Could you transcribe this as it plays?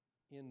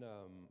In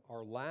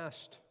our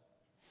last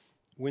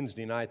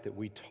Wednesday night that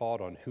we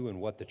taught on who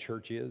and what the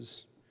church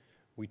is,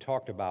 we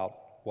talked about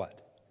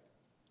what?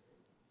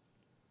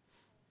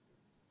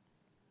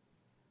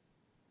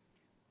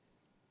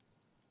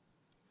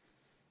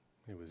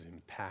 It was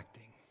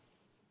impacting.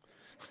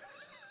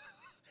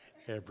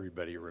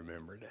 Everybody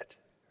remembered it.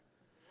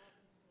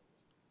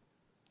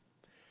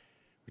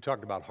 We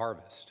talked about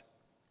harvest.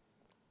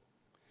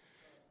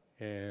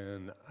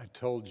 And I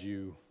told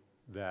you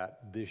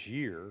that this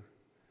year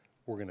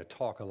we're going to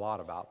talk a lot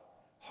about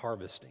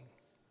harvesting,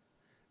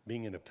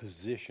 being in a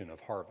position of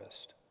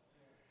harvest,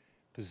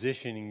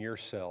 positioning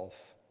yourself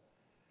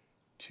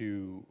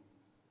to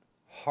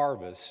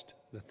harvest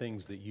the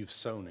things that you've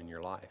sown in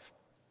your life.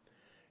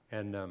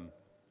 And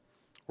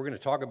we're going to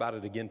talk about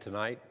it again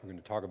tonight. We're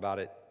going to talk about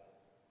it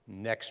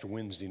next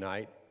Wednesday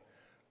night.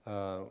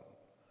 I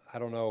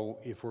don't know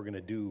if we're going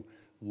to do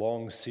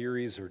long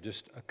series or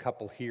just a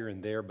couple here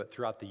and there, but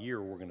throughout the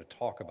year we're going to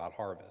talk about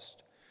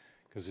harvest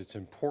because it's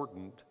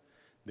important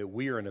that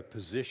we are in a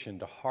position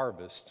to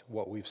harvest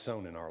what we've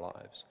sown in our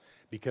lives.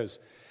 Because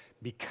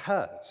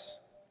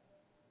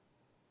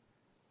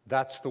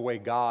that's the way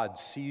God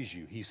sees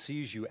you. He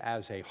sees you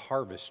as a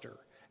harvester.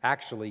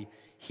 Actually,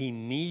 He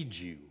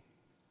needs you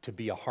to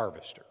be a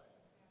harvester.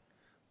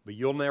 But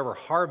you'll never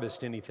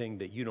harvest anything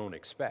that you don't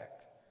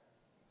expect.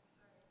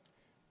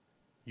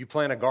 You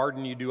plant a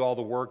garden, you do all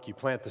the work, you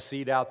plant the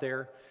seed out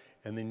there,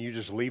 and then you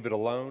just leave it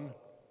alone.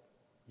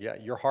 Yeah,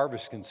 your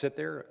harvest can sit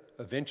there.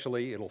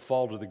 Eventually, it'll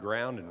fall to the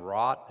ground and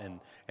rot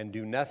and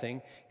do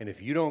nothing. And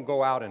if you don't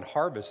go out and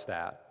harvest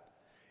that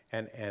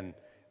and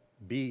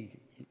be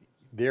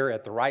there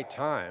at the right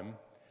time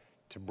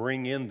to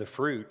bring in the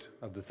fruit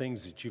of the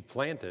things that you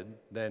planted,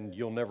 then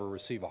you'll never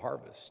receive a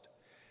harvest.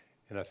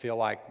 And I feel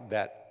like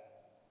that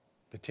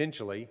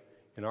potentially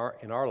in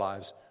our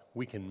lives,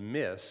 we can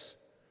miss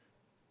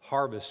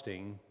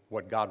harvesting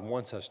what God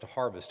wants us to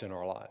harvest in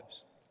our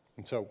lives.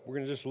 And so we're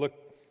going to just look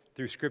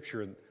through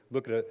Scripture and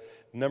look at a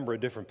number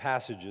of different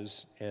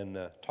passages and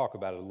talk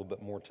about it a little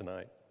bit more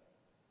tonight.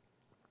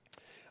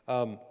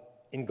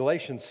 In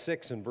Galatians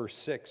 6 and verse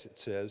 6 it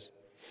says,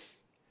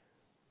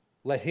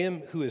 "Let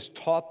him who is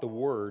taught the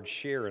word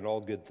share in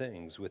all good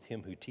things with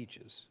him who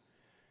teaches.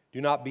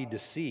 Do not be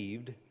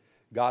deceived.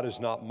 God is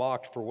not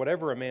mocked, for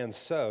whatever a man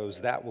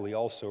sows, that will he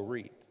also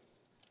reap."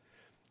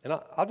 And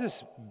I'll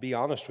just be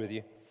honest with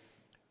you.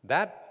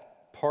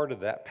 That part of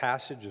that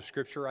passage of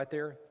Scripture right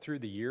there through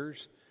the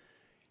years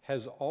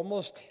has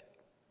almost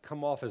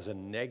come off as a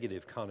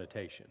negative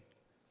connotation.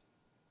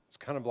 It's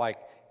kind of like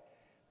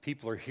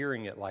people are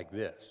hearing it like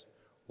this: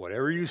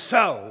 whatever you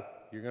sow,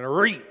 you're going to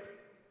reap.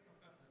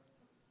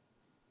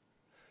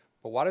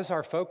 But why does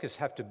our focus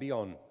have to be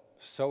on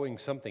sowing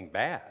something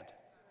bad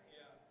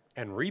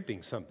and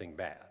reaping something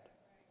bad?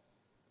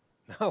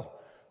 No,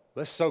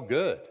 let's sow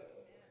good.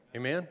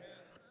 Amen?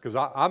 Because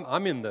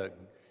I'm in the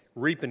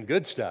reaping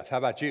good stuff. How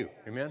about you?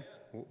 Amen?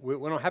 We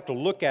don't have to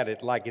look at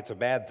it like it's a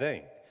bad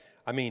thing.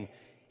 I mean,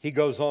 he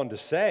goes on to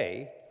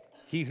say,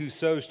 he who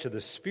sows to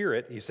the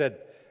Spirit, he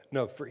said,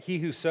 no, for he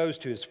who sows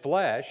to his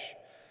flesh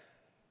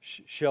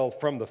shall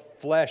from the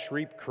flesh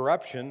reap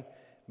corruption,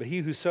 but he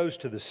who sows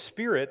to the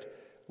Spirit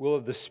will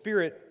of the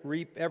Spirit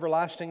reap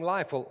everlasting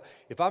life. Well,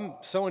 if I'm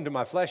sowing to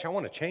my flesh, I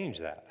want to change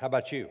that. How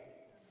about you?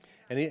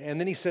 And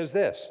then he says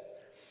this,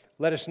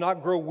 "Let us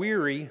not grow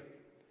weary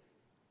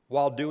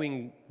while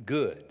doing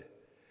good,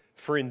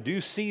 for in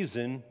due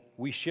season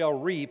we shall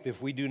reap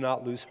if we do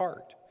not lose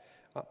heart."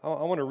 I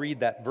want to read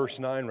that verse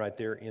 9 right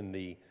there in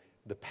the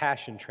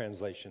Passion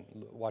Translation.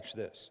 Watch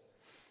this.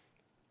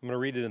 I'm going to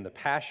read it in the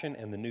Passion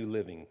and the New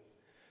Living.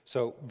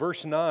 So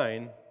verse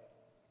 9,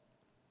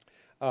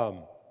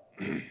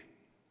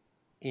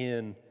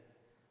 in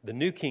the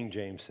New King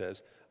James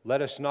says,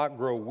 "Let us not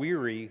grow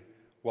weary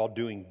while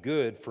doing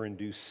good, for in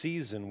due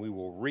season we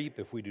will reap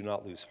if we do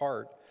not lose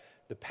heart."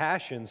 The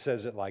Passion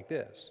says it like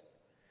this: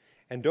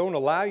 "And don't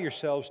allow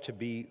yourselves to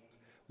be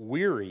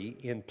weary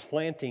in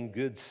planting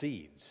good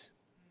seeds."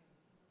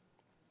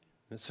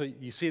 And so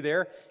you see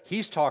there,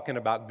 he's talking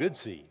about good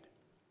seed.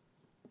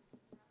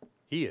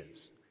 He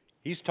is.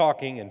 He's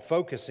talking and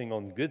focusing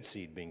on good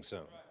seed being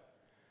sown.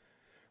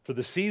 "For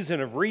the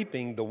season of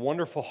reaping, the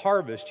wonderful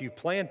harvest you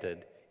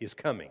planted is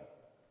coming."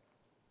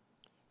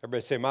 Everybody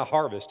say, "My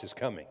harvest is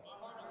coming."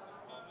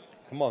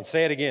 Come on,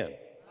 say it again.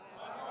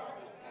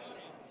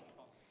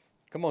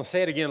 Come on,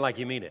 say it again like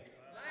you mean it.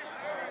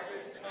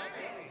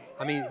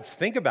 I mean,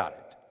 think about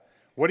it.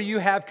 What do you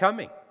have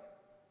coming?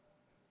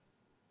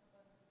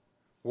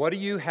 What do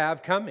you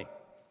have coming?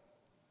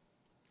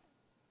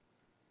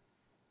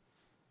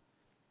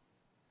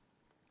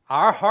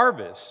 Our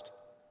harvest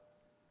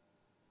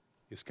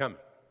is coming.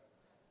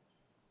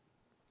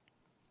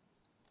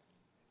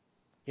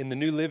 In the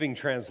New Living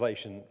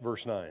Translation,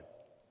 verse 9.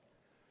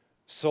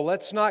 "So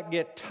let's not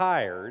get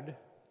tired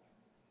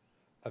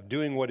of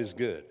doing what is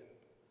good."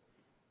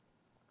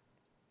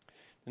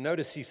 And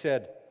notice he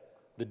said,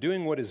 the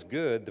doing what is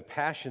good, the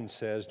Passion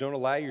says, don't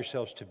allow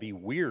yourselves to be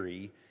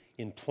weary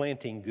in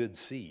planting good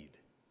seed.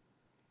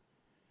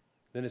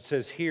 Then it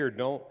says here,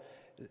 don't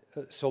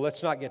So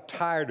let's not get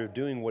tired of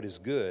doing what is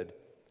good.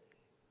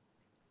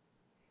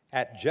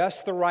 At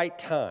just the right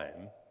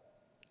time,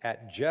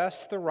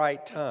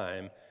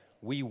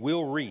 we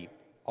will reap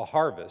a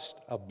harvest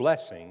of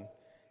blessing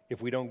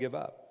if we don't give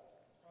up.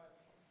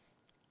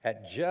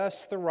 At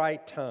just the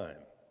right time.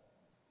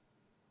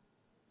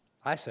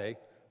 I say,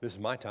 this is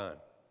my time.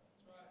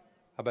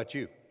 How about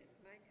you?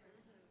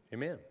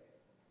 Amen.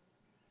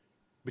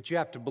 But you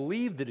have to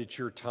believe that it's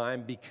your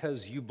time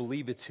because you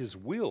believe it's His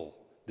will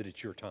that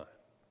it's your time.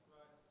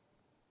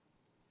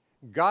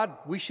 God,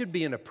 we should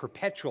be in a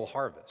perpetual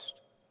harvest.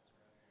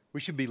 We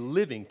should be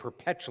living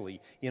perpetually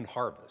in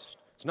harvest.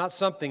 It's not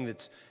something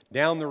that's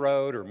down the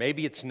road, or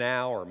maybe it's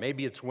now, or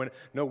maybe it's when.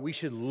 No, we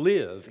should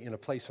live in a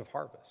place of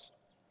harvest.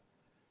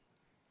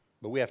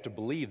 But we have to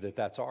believe that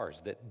that's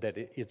ours, that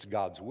it's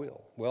God's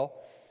will. Well,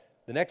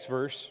 the next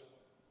verse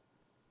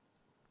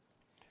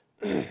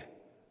that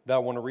I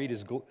want to read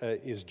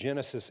is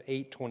Genesis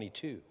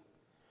 8:22.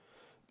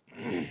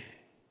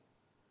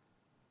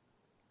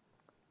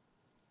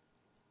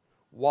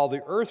 While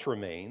the earth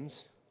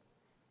remains,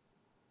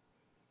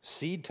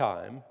 seed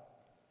time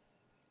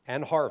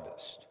and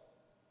harvest.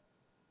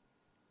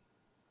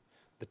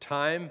 The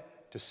time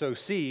to sow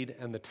seed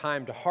and the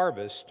time to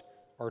harvest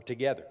are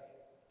together.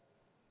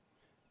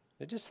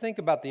 Now just think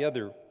about the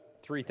other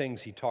three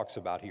things he talks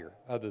about here,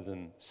 other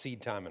than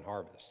seed time and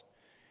harvest.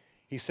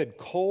 He said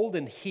cold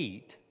and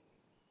heat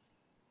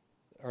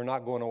are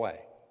not going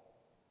away.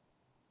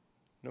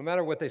 No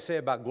matter what they say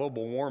about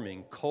global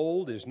warming,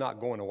 cold is not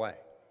going away.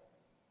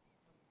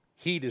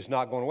 Heat is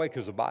not going away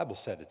because the Bible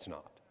said it's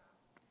not.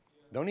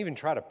 Don't even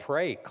try to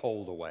pray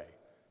cold away,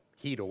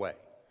 heat away.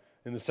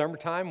 In the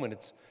summertime when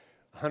it's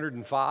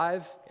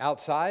 105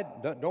 outside,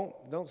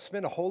 don't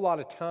spend a whole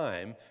lot of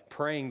time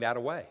praying that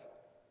away.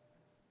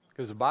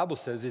 Because the Bible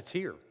says it's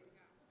here.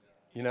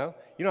 You know,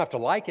 you don't have to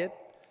like it.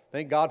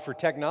 Thank God for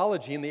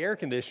technology and the air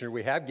conditioner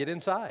we have. Get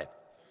inside.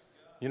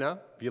 You know,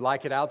 if you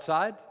like it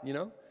outside, you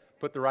know,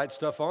 put the right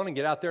stuff on and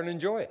get out there and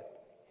enjoy it.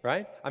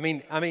 Right? I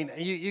mean,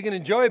 you can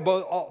enjoy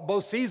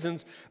both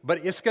seasons,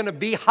 but it's going to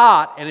be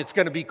hot and it's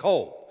going to be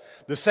cold.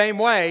 The same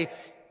way,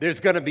 there's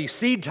going to be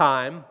seed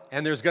time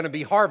and there's going to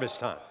be harvest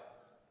time.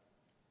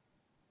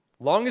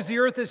 Long as the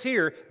earth is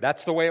here,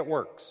 that's the way it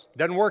works. It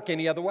doesn't work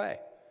any other way.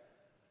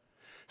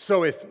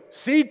 So if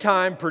seed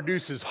time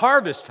produces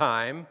harvest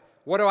time,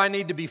 what do I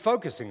need to be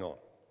focusing on?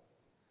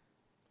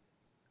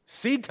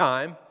 Seed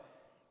time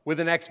with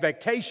an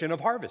expectation of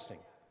harvesting.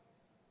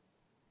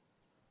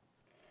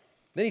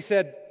 Then he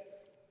said,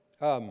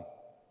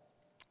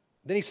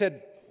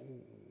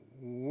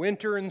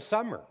 winter and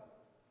summer.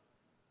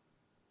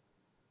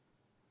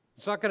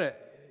 It's not going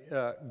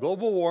to,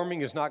 global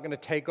warming is not going to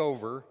take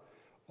over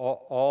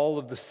all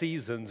of the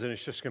seasons, and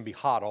it's just going to be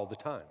hot all the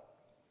time.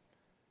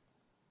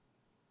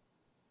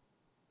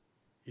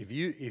 If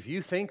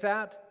you think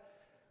that,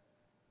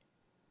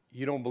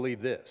 you don't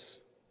believe this.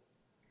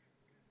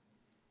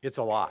 It's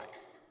a lie.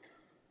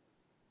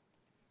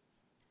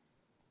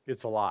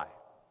 It's a lie.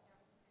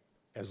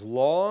 As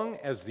long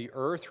as the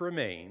earth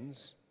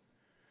remains,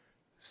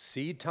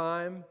 seed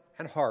time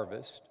and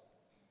harvest,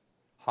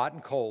 hot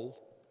and cold,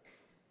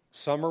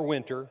 summer,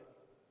 winter,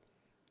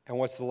 and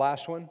what's the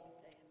last one?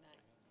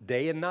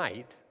 Day and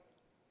night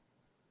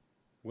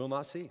will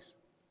not cease.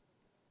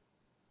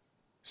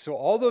 So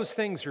all those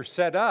things are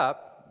set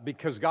up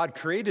because God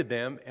created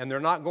them and they're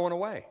not going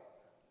away.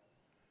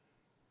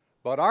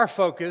 But our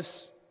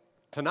focus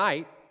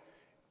tonight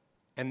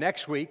and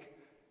next week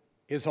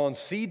is on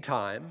seed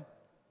time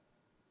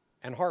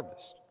and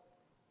harvest.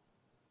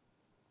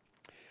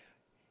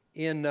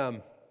 In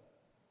 1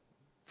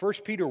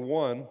 Peter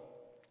 1,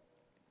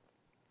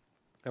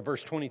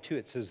 verse 22,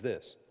 it says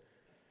this: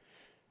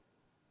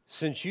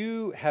 since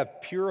you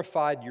have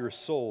purified your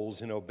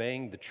souls in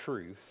obeying the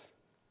truth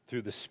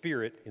through the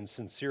Spirit in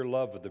sincere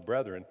love of the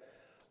brethren,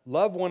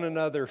 love one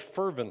another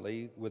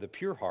fervently with a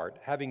pure heart,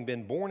 having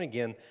been born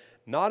again,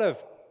 not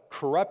of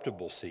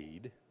corruptible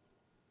seed,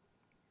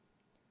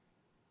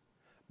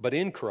 but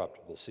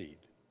incorruptible seed.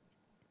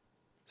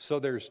 So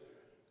there's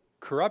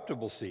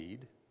corruptible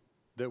seed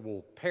that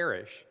will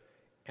perish,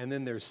 and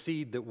then there's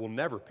seed that will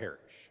never perish.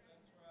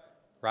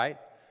 Right?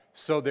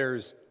 So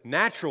there's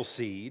natural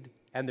seed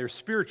and there's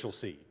spiritual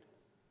seed.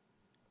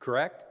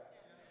 Correct?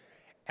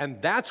 And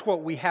that's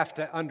what we have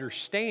to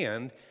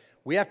understand.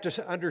 We have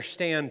to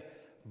understand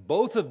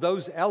both of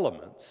those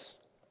elements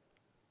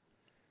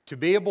to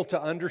be able to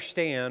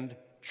understand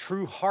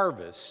true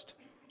harvest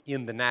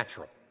in the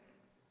natural.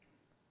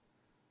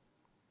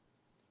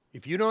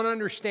 If you don't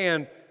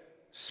understand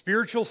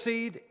spiritual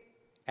seed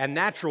and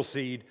natural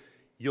seed,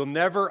 you'll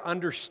never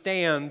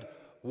understand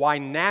why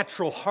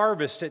natural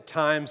harvest at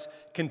times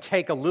can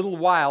take a little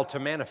while to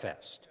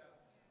manifest.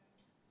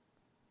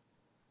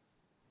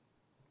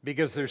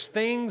 Because there's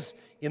things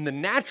in the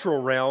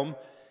natural realm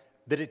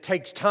that it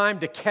takes time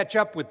to catch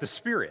up with the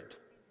Spirit.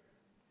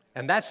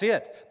 And that's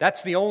it.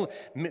 That's the only,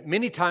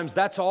 many times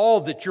that's all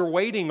that you're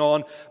waiting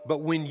on,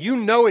 but when you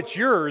know it's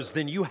yours,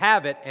 then you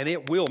have it and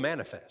it will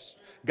manifest.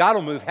 God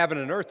will move heaven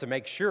and earth to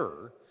make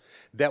sure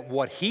that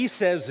what He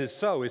says is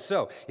so is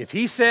so. If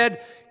He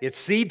said it's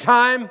seed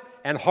time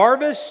and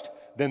harvest,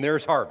 then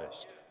there's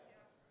harvest.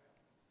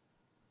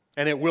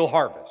 And it will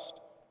harvest.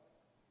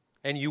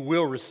 And you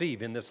will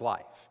receive in this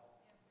life.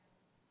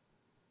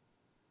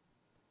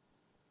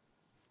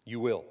 You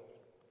will.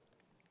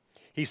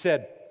 He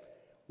said,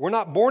 we're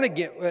not born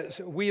again,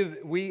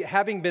 we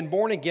having been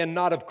born again,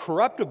 not of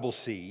corruptible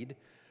seed,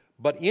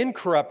 but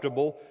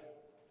incorruptible,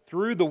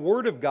 through the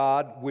Word of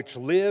God, which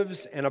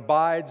lives and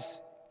abides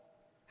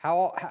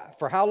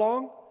for how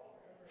long?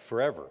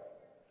 Forever.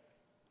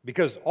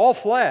 Because all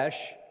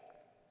flesh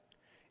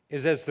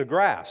is as the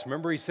grass.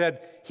 Remember He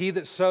said, he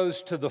that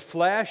sows to the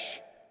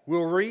flesh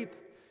will reap.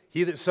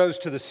 He that sows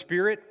to the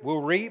Spirit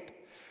will reap.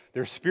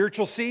 There's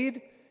spiritual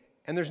seed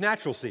and there's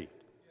natural seed.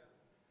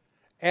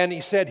 And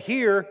He said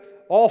here,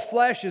 all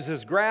flesh is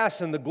as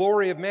grass, and the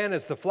glory of man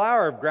is the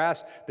flower of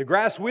grass. The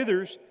grass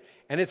withers,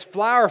 and its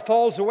flower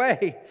falls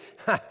away,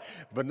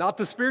 but not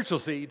the spiritual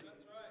seed.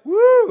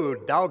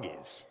 Woo,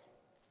 doggies.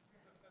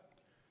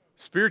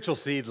 Spiritual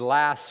seed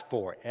lasts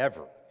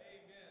forever.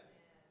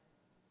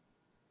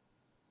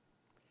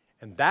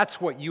 And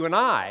that's what you and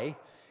I,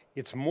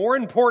 it's more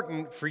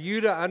important for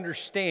you to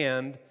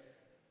understand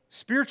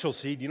spiritual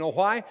seed. You know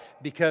why?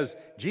 Because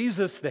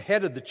Jesus, the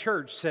head of the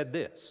church, said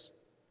this.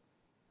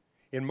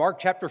 In Mark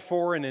chapter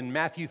 4 and in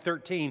Matthew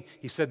 13,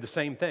 He said the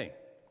same thing.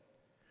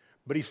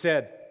 But He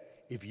said,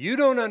 if you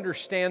don't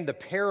understand the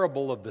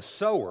parable of the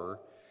sower,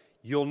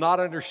 you'll not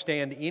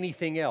understand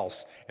anything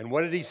else. And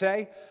what did He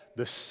say?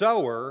 The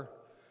sower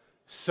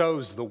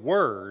sows the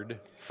word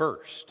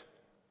first.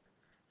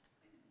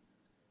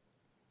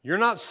 You're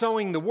not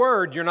sowing the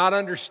word, you're not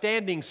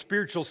understanding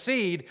spiritual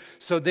seed,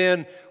 so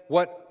then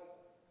what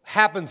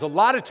happens a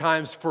lot of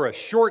times for a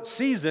short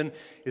season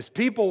is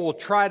people will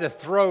try to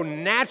throw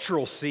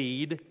natural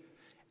seed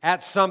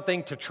at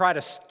something to try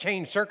to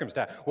change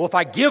circumstance. Well, if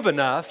I give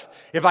enough,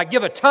 if I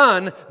give a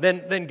ton,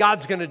 then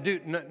God's going to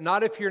do.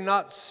 Not if you're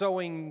not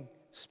sowing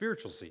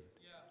spiritual seed.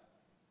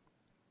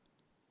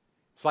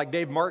 It's like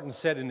Dave Martin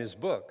said in his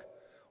book,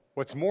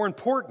 what's more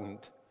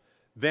important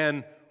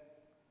than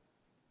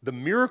the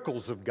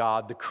miracles of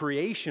God, the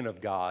creation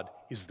of God,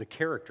 is the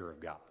character of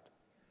God.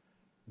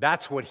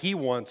 That's what He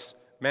wants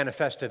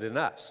manifested in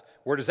us.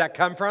 Where does that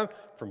come from?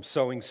 From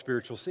sowing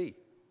spiritual seed.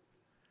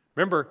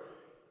 Remember,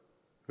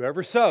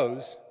 whoever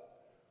sows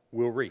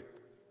will reap.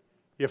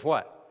 If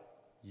what?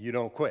 You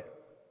don't quit.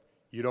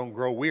 You don't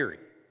grow weary.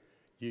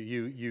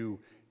 You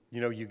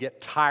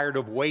get tired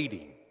of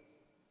waiting.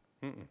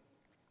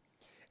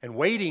 And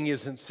waiting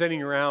isn't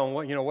sitting around,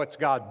 what's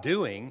God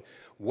doing?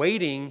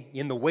 Waiting,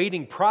 in the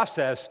waiting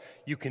process,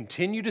 you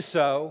continue to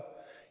sow,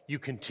 you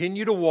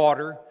continue to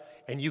water,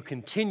 and you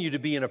continue to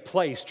be in a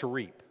place to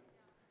reap.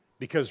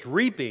 Because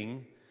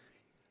reaping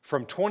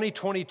from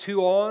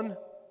 2022 on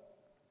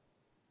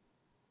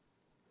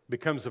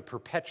becomes a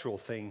perpetual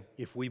thing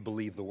if we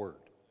believe the Word.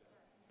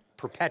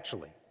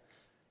 Perpetually,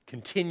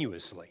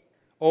 continuously,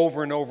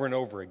 over and over and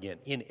over again,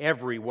 in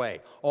every way,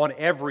 on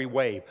every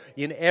wave,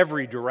 in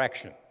every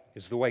direction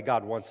is the way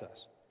God wants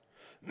us.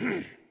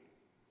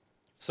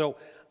 So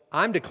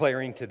I'm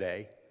declaring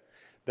today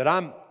that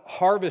I'm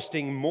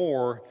harvesting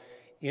more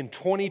in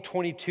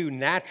 2022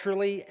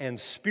 naturally and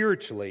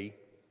spiritually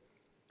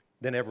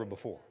than ever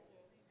before.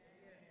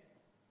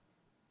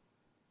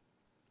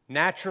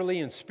 Naturally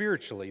and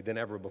spiritually than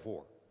ever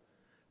before.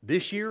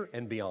 This year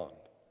and beyond.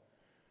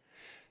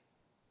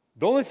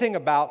 The only thing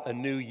about a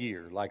new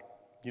year, like,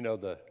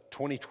 the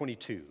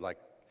 2022, like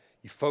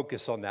you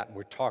focus on that and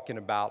we're talking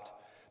about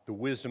the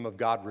wisdom of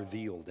God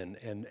revealed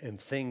and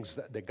things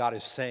that God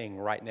is saying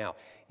right now.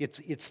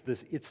 It's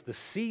the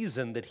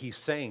season that He's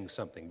saying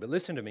something. But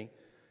listen to me.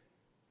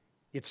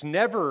 It's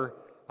never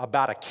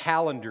about a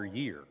calendar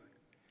year.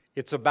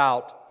 It's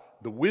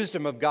about the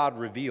wisdom of God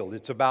revealed.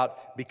 It's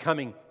about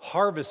becoming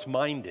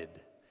harvest-minded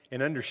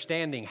and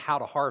understanding how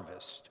to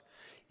harvest.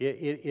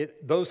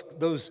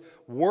 Those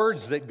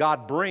words that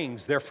God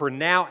brings, they're for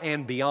now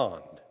and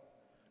beyond.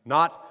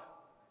 Not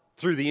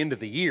through the end of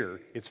the year.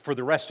 It's for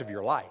the rest of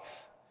your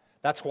life.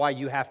 That's why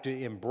you have to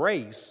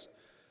embrace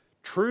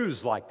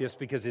truths like this,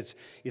 because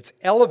it's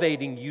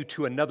elevating you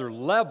to another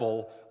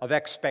level of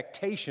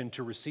expectation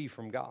to receive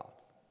from God.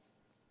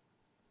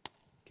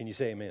 Can you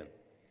say amen?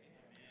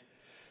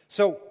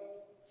 So,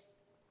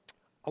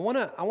 I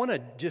want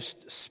to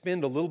just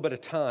spend a little bit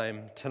of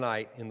time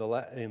tonight in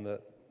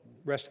the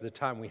rest of the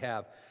time we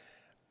have.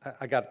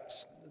 I got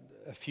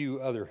a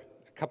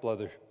couple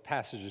other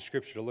passages of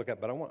Scripture to look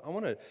at, but I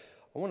want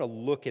to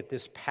look at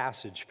this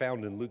passage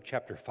found in Luke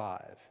chapter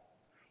 5.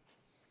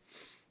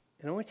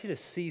 And I want you to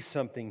see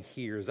something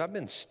here. As I've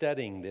been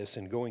studying this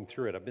and going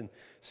through it, I've been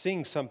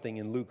seeing something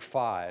in Luke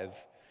 5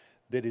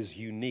 that is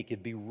unique.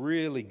 It'd be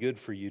really good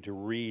for you to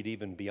read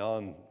even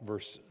beyond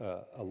verse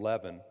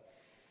 11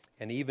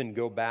 and even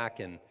go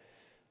back and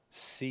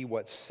see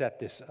what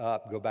set this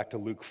up. Go back to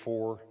Luke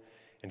 4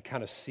 and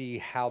kind of see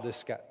how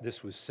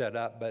this was set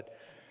up. But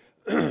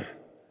I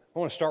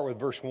want to start with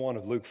verse 1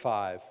 of Luke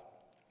 5.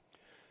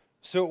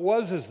 So it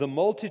was as the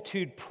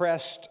multitude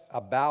pressed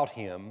about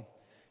him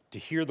to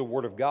hear the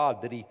word of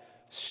God that he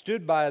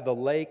stood by the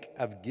lake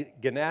of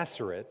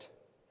Gennesaret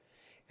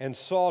and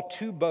saw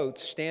two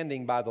boats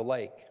standing by the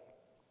lake.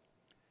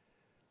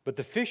 But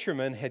the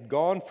fishermen had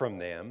gone from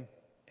them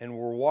and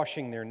were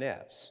washing their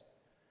nets.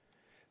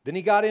 Then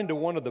he got into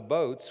one of the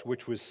boats,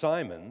 which was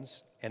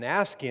Simon's, and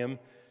asked him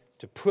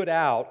to put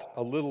out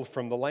a little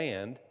from the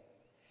land.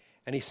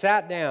 And he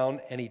sat down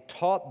and he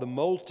taught the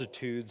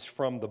multitudes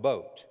from the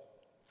boat.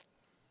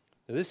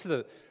 Now this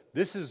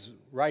is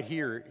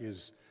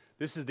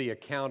the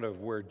account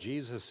of where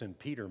Jesus and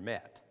Peter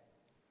met.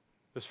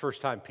 This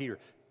first time Peter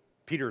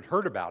had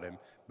heard about him,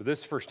 but this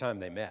is the first time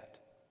they met.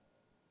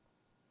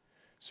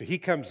 So he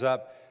comes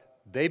up.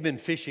 They've been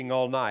fishing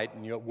all night,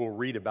 and we'll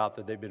read about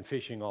that they've been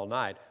fishing all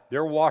night.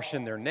 They're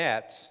washing their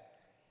nets,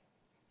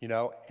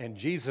 and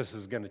Jesus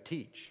is going to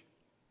teach.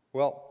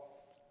 Well,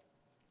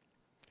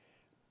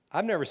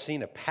 I've never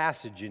seen a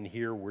passage in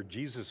here where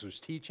Jesus was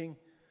teaching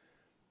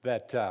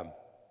that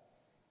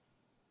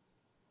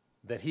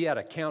he had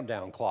a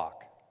countdown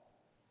clock.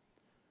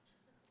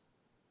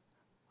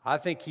 I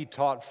think he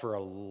taught for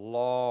a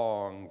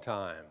long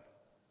time.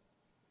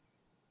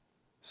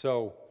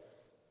 So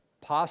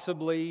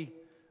possibly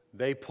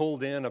they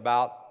pulled in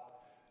about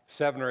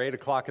 7 or 8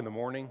 o'clock in the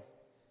morning.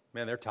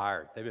 Man, they're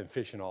tired. They've been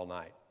fishing all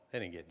night. They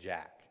didn't get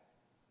jack.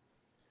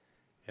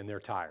 And they're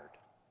tired.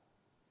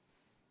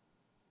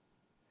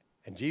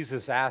 And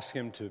Jesus asked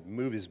him to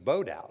move his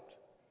boat out,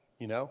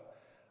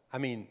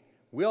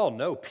 we all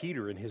know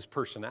Peter and his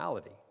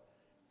personality.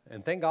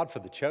 And thank God for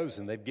the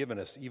chosen. They've given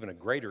us even a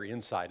greater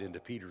insight into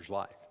Peter's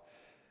life.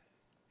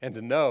 And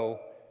to know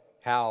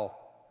how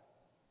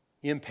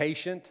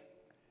impatient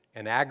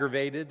and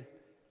aggravated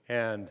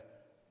and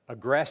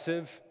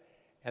aggressive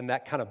and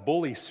that kind of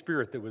bully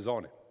spirit that was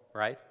on him,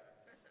 right?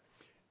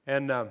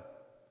 And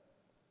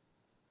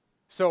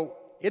so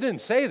it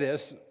didn't say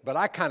this, but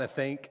I kind of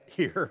think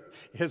here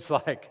it's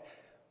like,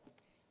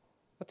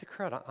 what the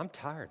crud? I'm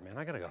tired, man.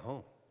 I got to go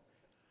home.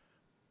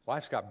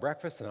 Wife's got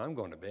breakfast and I'm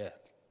going to bed.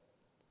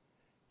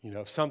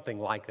 Something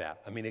like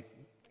that.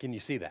 Can you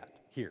see that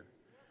here?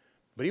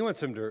 But he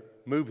wants him to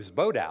move his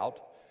boat out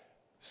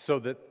so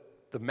that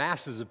the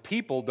masses of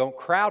people don't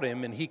crowd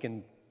him and he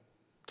can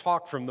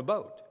talk from the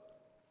boat.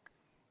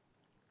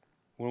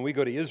 When we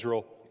go to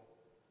Israel,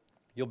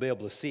 you'll be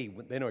able to see,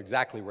 they know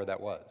exactly where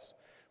that was.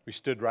 We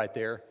stood right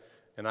there,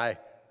 and I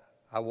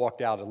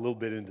walked out a little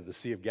bit into the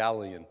Sea of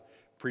Galilee and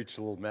preached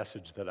a little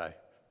message that I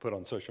put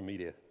on social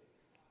media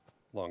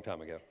a long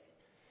time ago.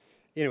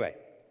 Anyway,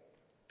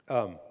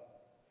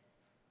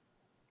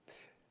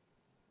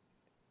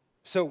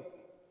 so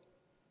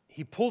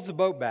he pulls the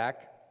boat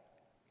back,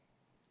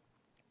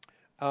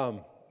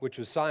 which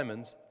was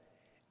Simon's,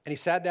 and he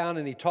sat down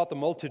and he taught the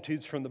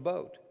multitudes from the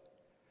boat.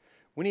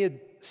 When he had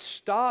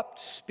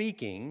stopped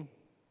speaking,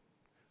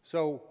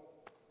 so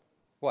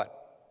what?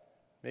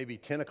 Maybe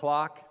 10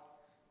 o'clock,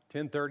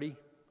 10:30,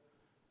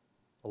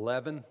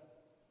 11.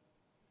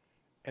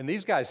 And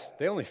these guys,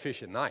 they only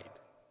fish at night.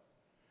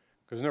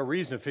 There's no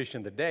reason to fish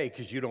in the day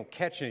because you don't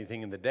catch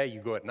anything in the day. You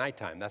go at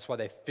nighttime. That's why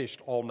they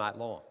fished all night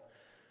long.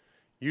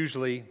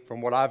 Usually, from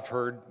what I've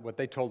heard, what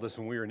they told us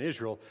when we were in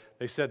Israel,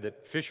 they said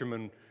that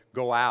fishermen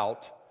go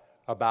out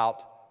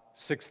about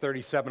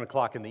 6:30, 7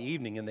 o'clock in the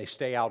evening, and they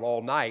stay out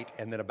all night,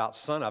 and then about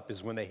sunup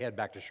is when they head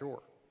back to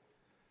shore.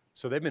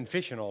 So they've been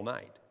fishing all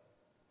night.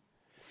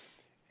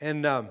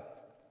 And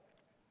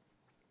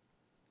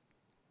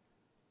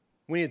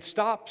when he had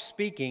stopped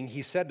speaking,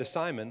 he said to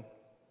Simon,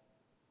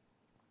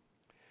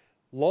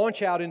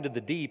 "Launch out into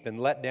the deep and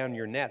let down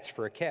your nets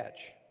for a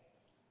catch."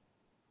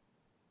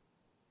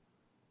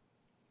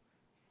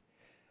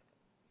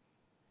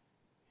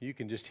 You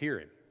can just hear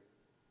him.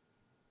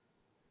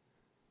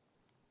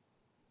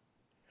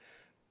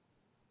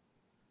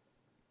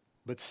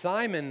 But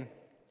Simon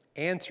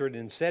answered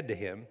and said to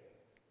him,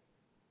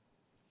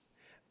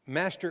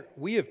 "Master,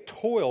 we have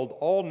toiled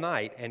all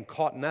night and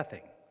caught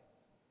nothing."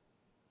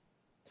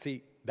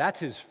 See, that's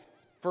his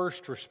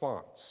first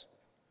response.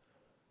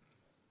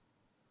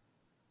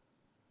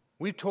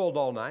 We've toiled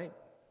all night.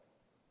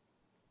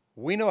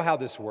 We know how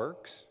this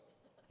works.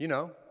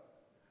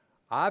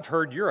 I've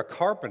heard you're a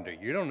carpenter.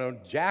 You don't know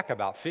jack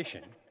about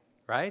fishing,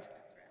 right?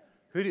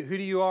 Who do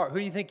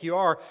you think you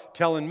are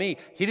telling me?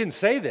 He didn't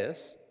say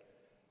this,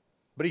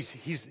 but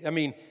he's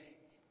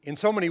in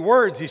so many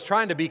words, he's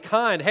trying to be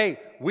kind. Hey,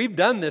 we've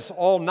done this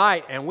all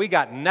night and we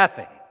got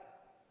nothing.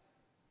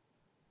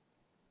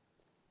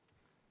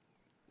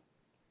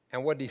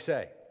 And what did he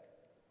say?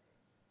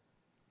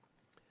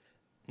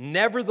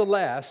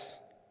 "Nevertheless,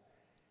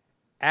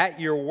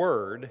 at your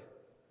word,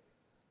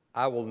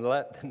 I will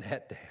let the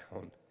net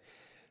down."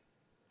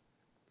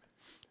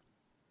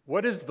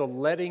 What is the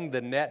letting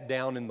the net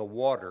down in the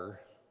water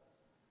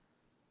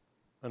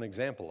an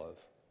example of?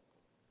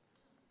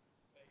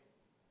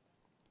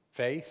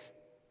 Faith?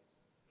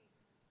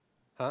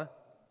 Huh?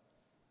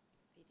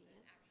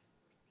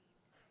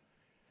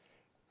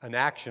 An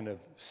action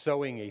of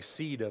sowing a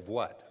seed of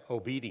what?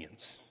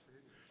 Obedience.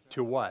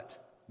 To what?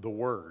 The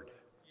Word.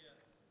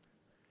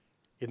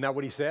 Isn't that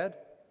what he said?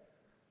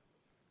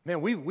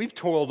 Man, we've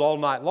toiled all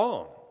night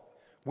long.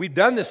 We've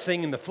done this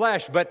thing in the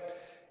flesh, but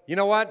you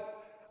know what?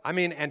 I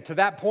mean, and to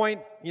that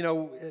point, you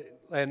know,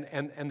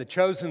 and the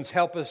Chosens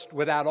help us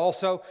with that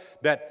also,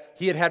 that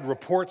he had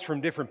reports from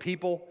different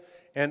people,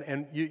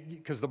 and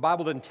because the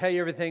Bible didn't tell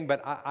you everything,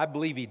 but I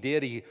believe he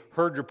did. He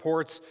heard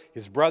reports.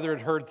 His brother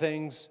had heard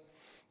things.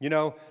 You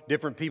know,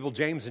 different people,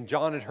 James and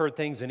John, had heard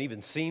things and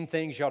even seen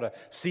things. You ought to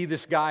see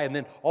this guy, and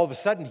then all of a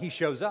sudden he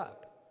shows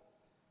up,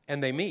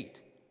 and they meet.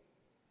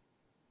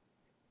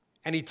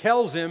 And he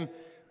tells him,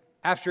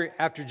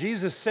 after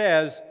Jesus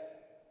says,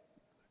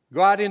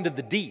 go out into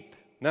the deep.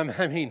 Now,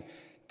 I mean,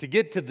 to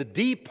get to the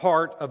deep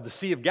part of the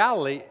Sea of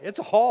Galilee, it's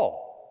a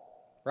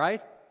haul,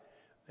 right?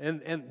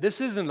 And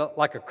this isn't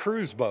like a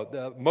cruise boat,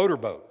 a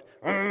motorboat,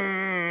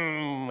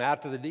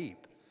 out to the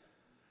deep.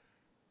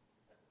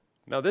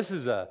 No, this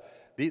is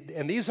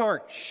and these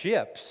aren't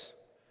ships.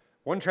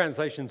 One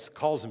translation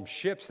calls them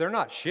ships. They're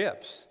not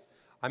ships.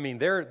 I mean,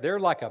 they're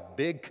like a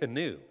big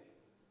canoe.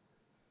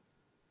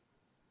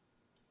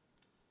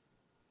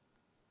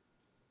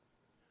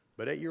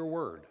 But at your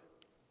word,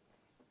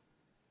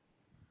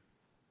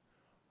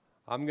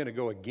 I'm going to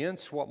go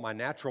against what my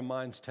natural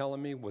mind's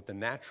telling me, what the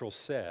natural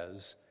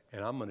says,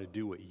 and I'm going to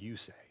do what you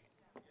say.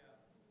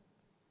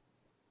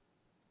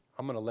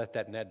 I'm going to let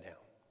that net down.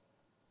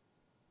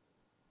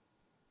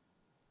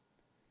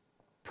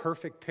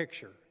 Perfect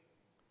picture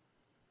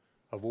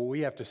of what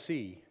we have to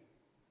see,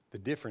 the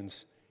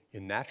difference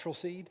in natural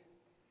seed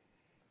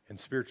and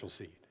spiritual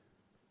seed.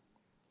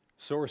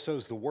 Sower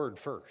sows the word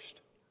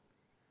first.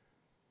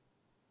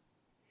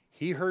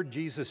 He heard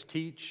Jesus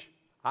teach,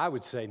 I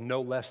would say,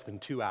 no less than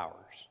 2 hours.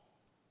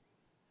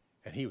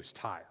 And he was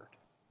tired.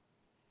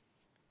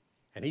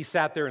 And he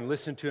sat there and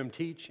listened to him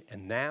teach.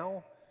 And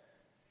now,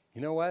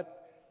 you know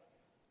what?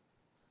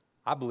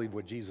 I believe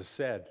what Jesus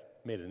said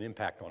made an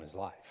impact on his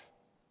life.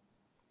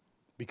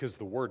 Because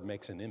the word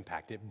makes an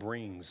impact. It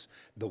brings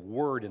the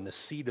word, and the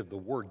seed of the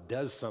word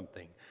does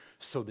something.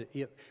 So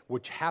that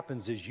which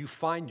happens is you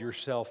find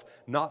yourself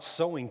not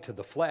sowing to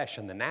the flesh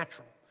and the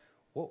natural.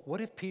 What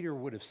if Peter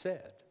would have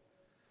said?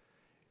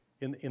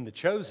 In the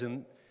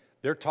Chosen,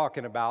 they're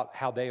talking about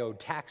how they owed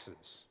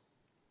taxes.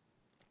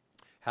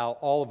 How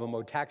all of them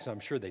owed taxes. I'm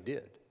sure they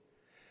did.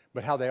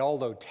 But how they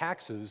all owed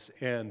taxes,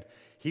 and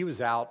Peter's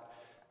out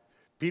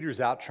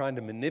trying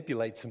to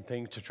manipulate some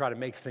things to try to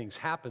make things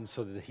happen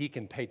so that he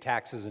can pay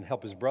taxes and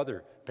help his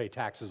brother pay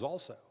taxes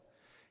also.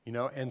 You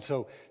know, and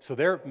so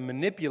they're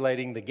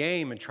manipulating the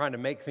game and trying to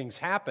make things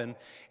happen,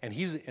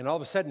 and all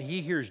of a sudden he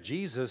hears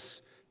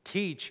Jesus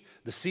teach,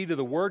 the seed of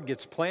the word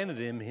gets planted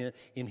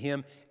in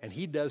him, and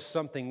he does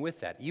something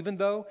with that. Even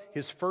though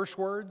his first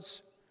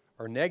words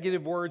are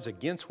negative words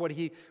against what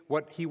he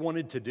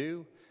wanted to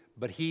do,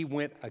 but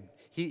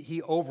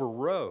he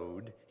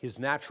overrode his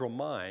natural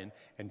mind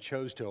and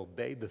chose to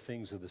obey the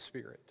things of the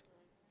Spirit.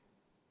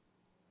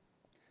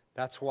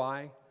 That's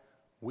why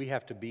we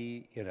have to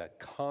be in a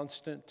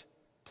constant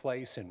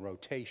place and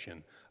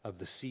rotation of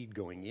the seed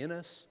going in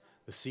us,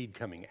 the seed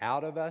coming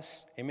out of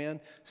us, amen?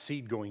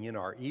 Seed going in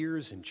our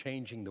ears and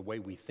changing the way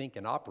we think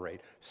and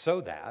operate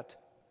so that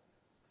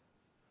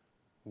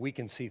we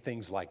can see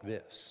things like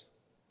this.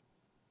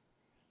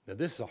 Now,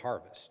 this is a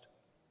harvest.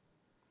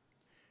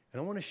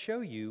 And I want to show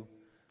you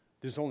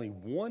there's only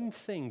one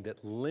thing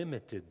that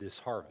limited this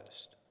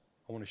harvest.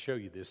 I want to show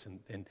you this,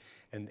 and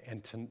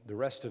to the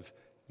rest of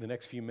the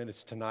next few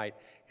minutes tonight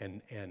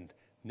and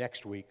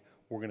next week,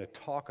 we're going to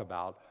talk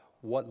about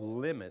what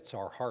limits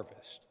our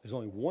harvest. There's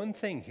only one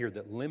thing here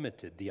that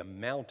limited the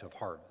amount of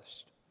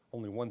harvest.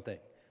 Only one thing.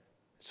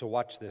 So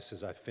watch this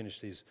as I finish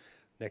these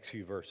next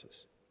few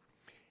verses.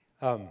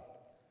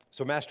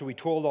 So, Master, we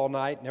toiled all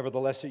night.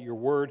 Nevertheless, at your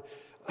word,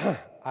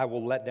 I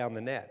will let down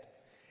the net.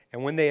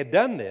 And when they had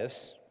done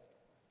this,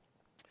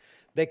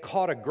 they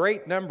caught a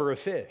great number of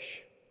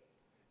fish.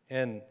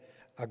 And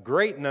a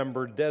great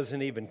number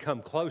doesn't even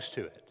come close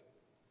to it.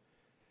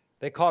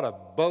 They caught a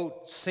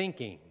boat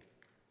sinking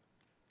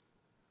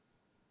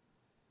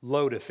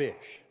load of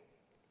fish.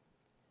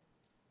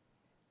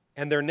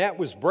 And their net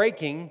was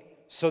breaking,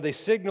 so they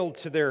signaled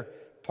to their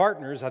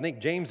partners. I think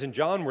James and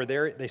John were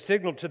there. They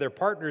signaled to their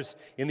partners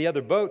in the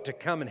other boat to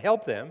come and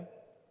help them.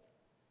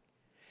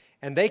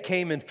 And they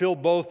came and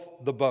filled both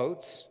the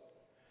boats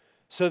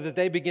so that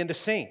they began to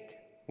sink.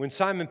 When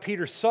Simon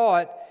Peter saw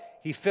it,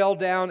 he fell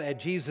down at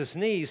Jesus'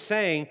 knees,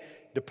 saying,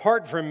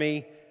 "Depart from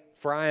me,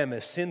 for I am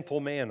a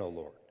sinful man, O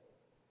Lord."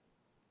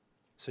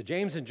 So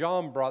James and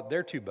John brought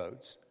their 2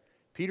 boats.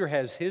 Peter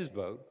has his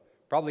boat.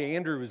 Probably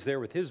Andrew was there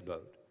with his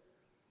boat.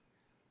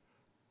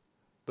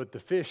 But the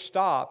fish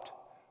stopped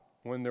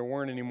when there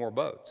weren't any more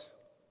boats.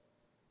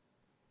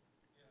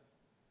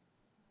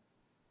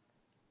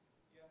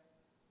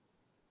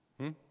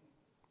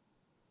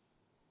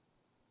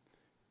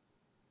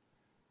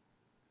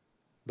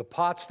 The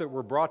pots that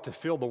were brought to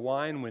fill the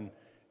wine when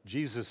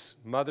Jesus'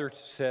 mother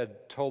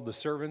told the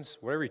servants,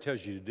 whatever he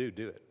tells you to do,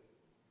 do it.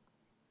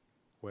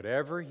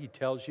 Whatever he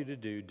tells you to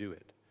do, do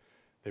it.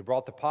 They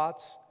brought the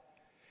pots,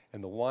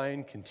 and the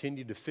wine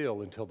continued to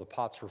fill until the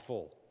pots were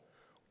full.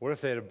 What if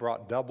they had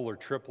brought double or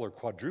triple or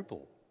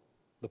quadruple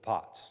the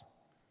pots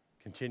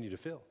continue to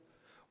fill.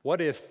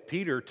 What if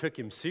Peter took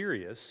him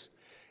serious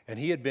and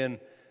he had been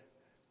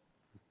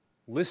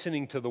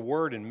listening to the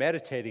word and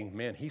meditating?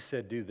 Man, he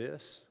said, do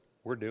this.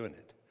 We're doing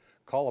it.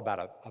 Call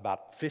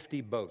about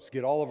 50 boats.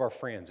 Get all of our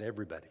friends,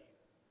 everybody.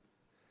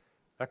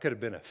 That could have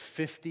been a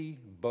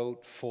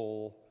 50-boat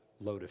full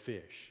load of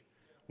fish,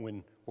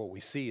 when what we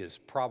see is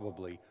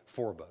probably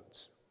 4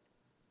 boats.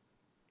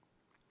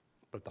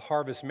 But the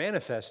harvest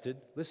manifested,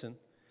 listen,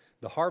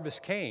 the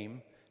harvest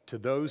came to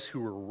those who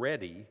were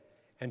ready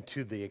and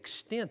to the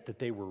extent that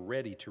they were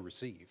ready to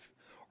receive,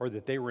 or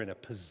that they were in a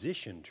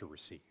position to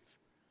receive.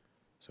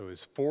 So it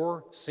was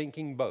 4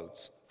 sinking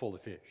boats full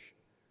of fish.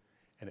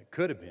 And it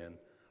could have been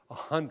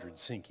 100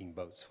 sinking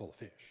boats full of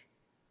fish.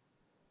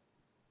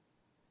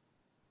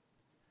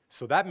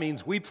 So that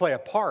means we play a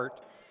part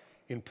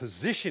in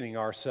positioning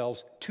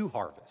ourselves to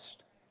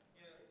harvest.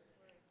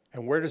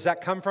 And where does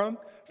that come from?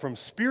 From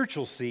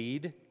spiritual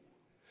seed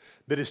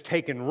that has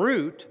taken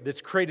root,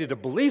 that's created a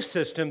belief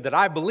system that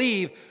I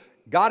believe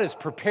God has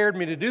prepared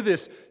me to do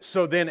this,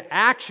 so then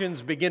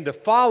actions begin to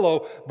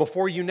follow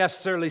before you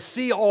necessarily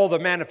see all the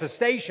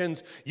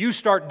manifestations. You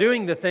start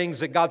doing the things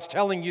that God's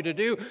telling you to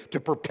do to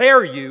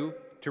prepare you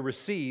to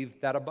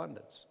receive that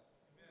abundance.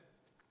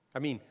 I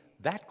mean,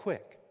 that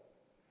quick.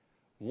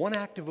 One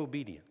act of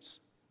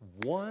obedience.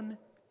 One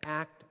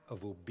act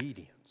of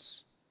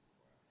obedience.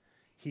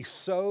 He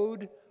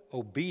sowed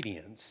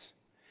obedience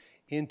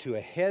into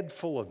a head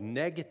full of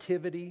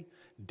negativity,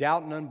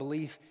 doubt, and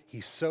unbelief.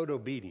 He sowed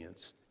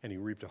obedience and he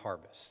reaped a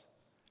harvest.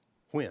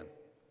 When?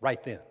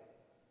 Right then.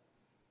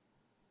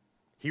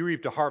 He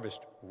reaped a harvest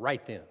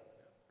right then.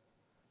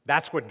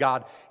 That's what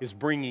God is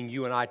bringing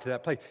you and I to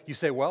that place. You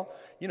say, well,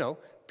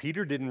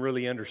 Peter didn't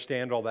really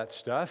understand all that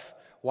stuff.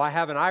 Why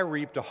haven't I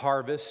reaped a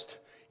harvest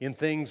in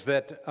things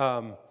that,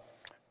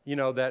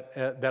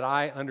 that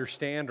I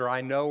understand or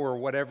I know or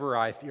whatever,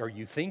 or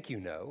you think you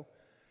know?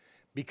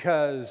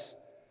 Because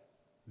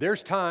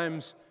there's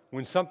times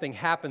when something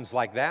happens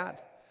like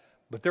that,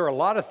 but there are a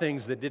lot of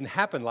things that didn't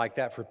happen like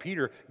that for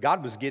Peter.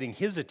 God was getting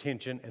his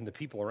attention and the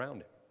people around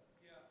him.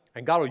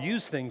 And God will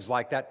use things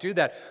like that to do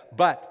that.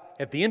 But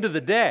at the end of the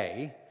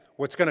day,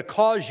 what's going to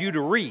cause you to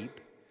reap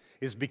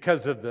is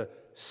because of the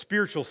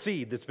spiritual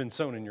seed that's been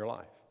sown in your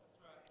life.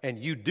 And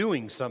you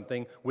doing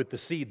something with the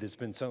seed that's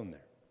been sown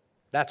there.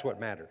 That's what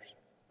matters.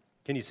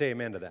 Can you say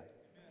amen to that?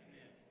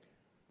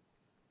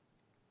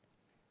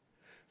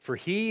 For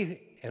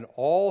he and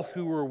all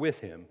who were with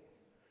him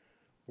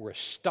were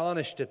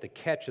astonished at the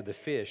catch of the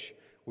fish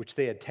which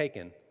they had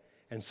taken,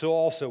 and so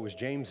also was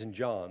James and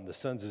John, the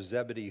sons of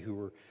Zebedee, who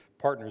were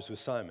partners with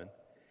Simon.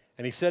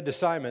 And he said to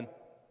Simon,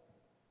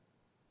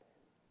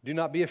 do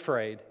not be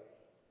afraid.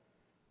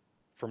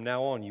 From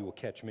now on you will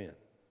catch men.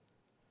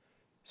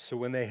 So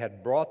when they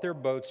had brought their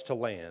boats to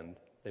land,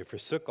 they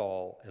forsook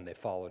all and they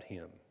followed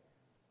him.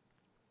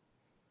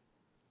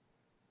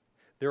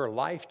 There are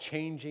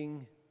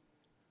life-changing,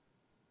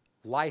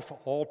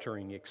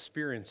 life-altering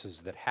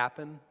experiences that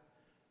happen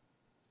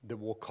that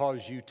will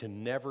cause you to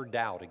never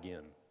doubt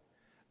again.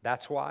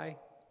 That's why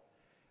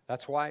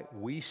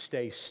we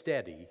stay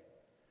steady,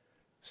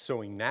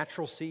 sowing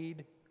natural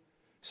seed,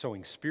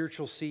 sowing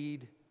spiritual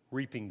seed,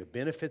 reaping the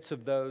benefits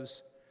of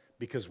those,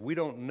 because we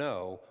don't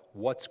know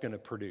what's going to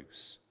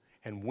produce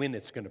and when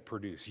it's going to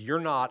produce. You're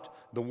not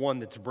the one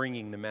that's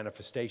bringing the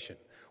manifestation.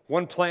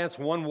 One plants,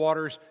 one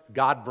waters,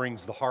 God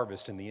brings the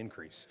harvest and the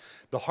increase.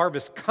 The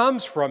harvest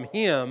comes from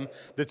him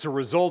that's a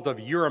result of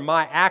your and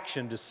my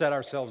action to set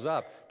ourselves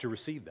up to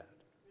receive that.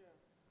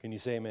 Can you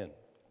say amen?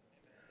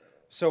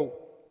 So,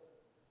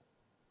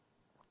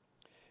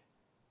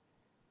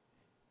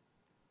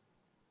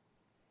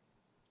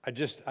 I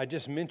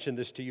just mentioned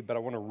this to you, but I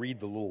want to read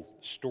the little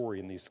story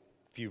in these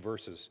few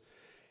verses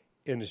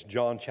in this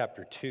John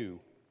chapter 2,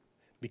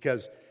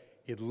 because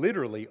it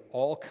literally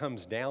all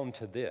comes down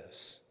to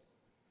this.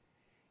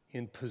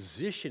 In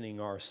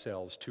positioning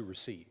ourselves to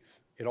receive.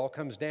 It all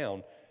comes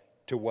down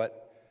to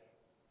what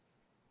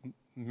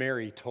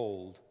Mary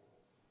told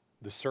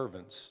the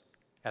servants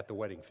at the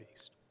wedding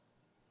feast.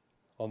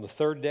 On the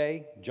third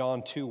day,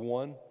 John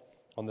 2:1,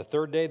 on the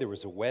third day there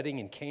was a wedding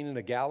in Cana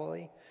of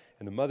Galilee,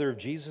 and the mother of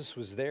Jesus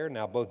was there.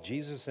 Now both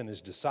Jesus and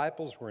his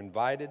disciples were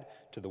invited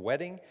to the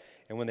wedding,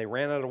 and when they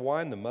ran out of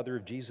wine, the mother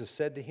of Jesus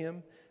said to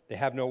him, they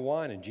have no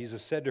wine. And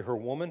Jesus said to her,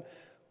 woman,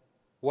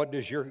 what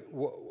does your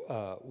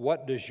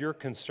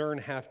concern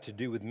have to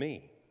do with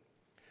me?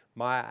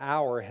 My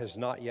hour has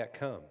not yet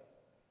come.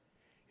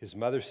 His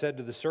mother said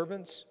to the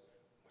servants,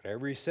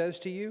 whatever he says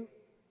to you,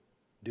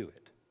 do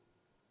it.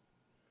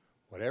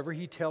 Whatever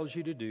he tells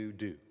you to do,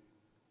 do.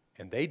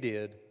 And they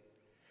did,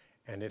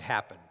 and it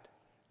happened.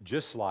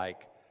 Just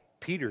like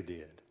Peter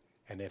did,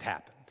 and it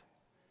happened.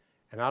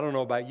 And I don't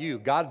know about you,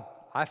 God,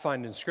 I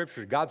find in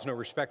Scripture, God's no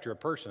respecter of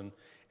person,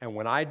 and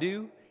when I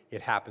do,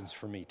 it happens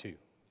for me too.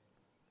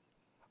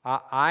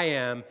 I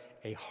am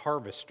a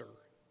harvester.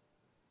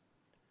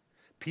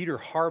 Peter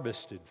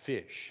harvested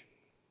fish,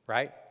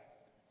 right?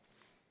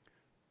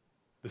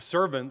 The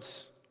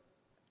servants,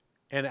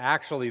 and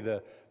actually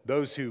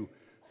those who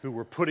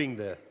were putting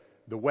the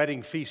the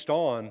wedding feast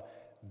on,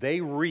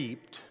 they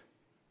reaped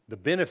the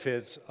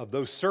benefits of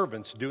those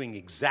servants doing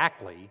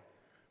exactly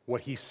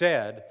what he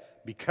said,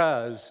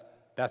 because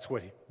that's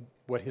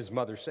what his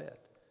mother said.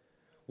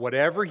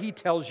 Whatever he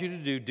tells you to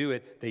do, do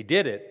it. They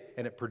did it,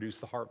 and it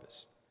produced the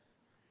harvest.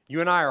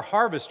 You and I are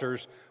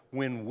harvesters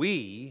when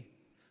we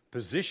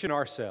position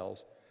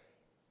ourselves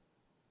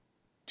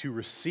to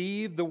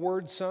receive the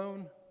word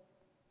sown,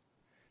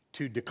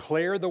 to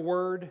declare the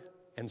word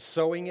and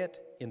sowing it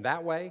in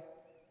that way,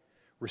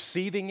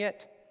 receiving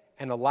it,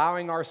 and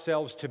allowing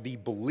ourselves to be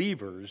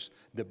believers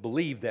that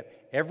believe that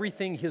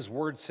everything his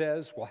word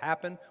says will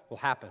happen, will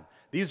happen.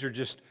 These are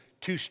just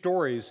two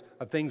stories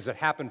of things that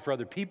happen for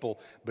other people,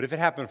 but if it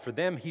happened for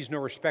them, he's no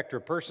respecter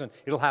of person.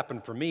 It'll happen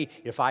for me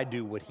if I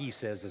do what he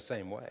says the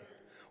same way.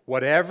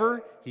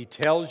 Whatever he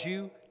tells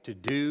you to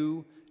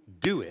do,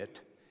 do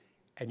it,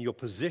 and you'll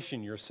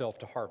position yourself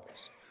to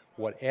harvest.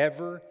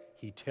 Whatever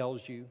he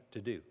tells you to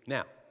do.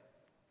 Now,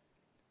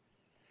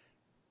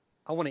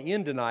 I want to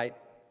end tonight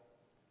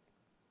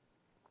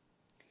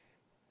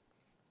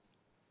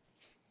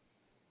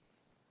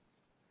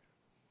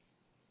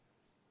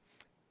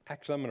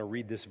Actually, I'm going to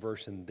read this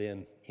verse and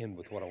then end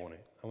with what I want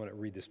to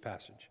read this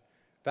passage.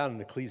 Found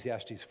in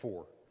Ecclesiastes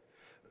 4.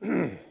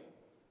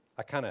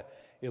 I kind of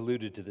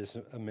alluded to this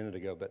a minute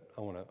ago, but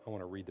I want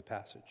to read the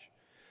passage.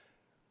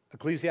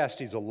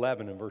 Ecclesiastes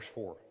 11 and verse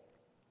 4.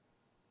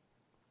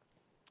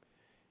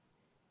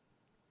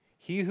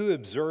 He who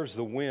observes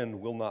the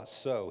wind will not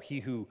sow.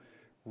 He who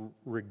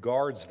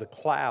regards the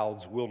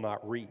clouds will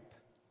not reap.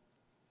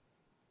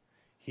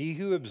 He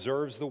who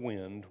observes the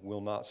wind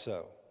will not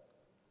sow.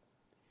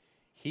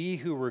 He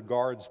who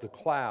regards the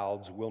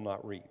clouds will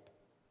not reap.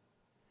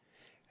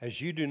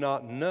 As you do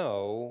not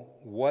know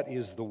what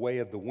is the way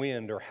of the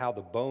wind, or how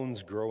the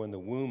bones grow in the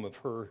womb of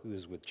her who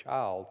is with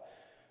child,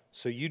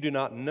 so you do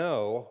not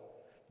know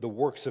the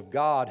works of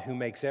God who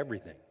makes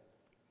everything.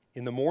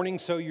 In the morning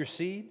sow your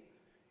seed,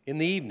 in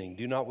the evening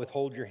do not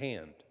withhold your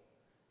hand.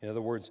 In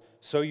other words,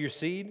 sow your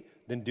seed,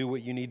 then do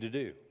what you need to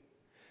do.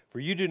 For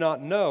you do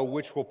not know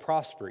which will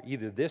prosper,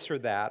 either this or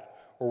that,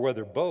 or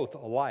whether both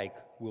alike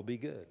will be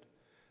good.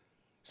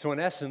 So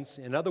in essence,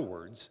 in other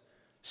words,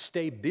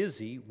 stay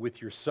busy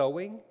with your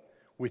sowing,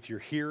 with your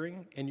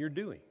hearing, and your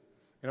doing.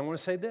 And I want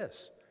to say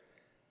this.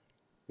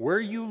 Where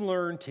you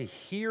learn to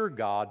hear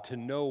God to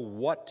know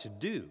what to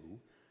do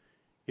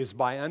is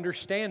by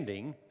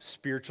understanding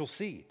spiritual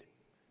seed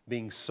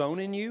being sown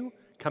in you,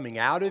 coming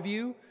out of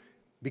you,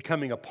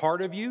 becoming a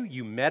part of you,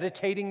 you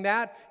meditating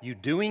that, you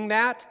doing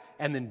that,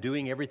 and then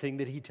doing everything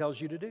that he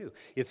tells you to do.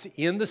 It's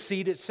in the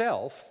seed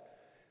itself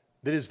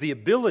that is the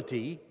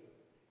ability.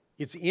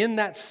 It's in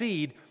that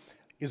seed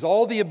is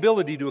all the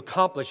ability to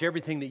accomplish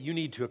everything that you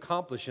need to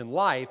accomplish in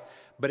life,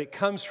 but it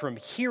comes from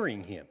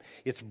hearing him.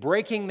 It's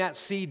breaking that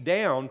seed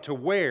down to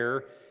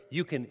where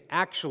you can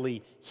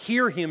actually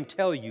hear him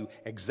tell you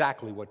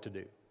exactly what to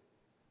do.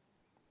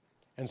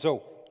 And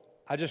so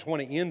I just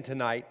want to end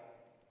tonight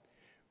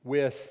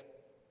with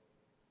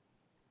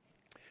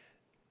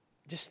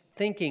just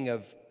thinking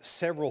of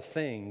several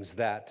things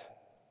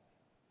that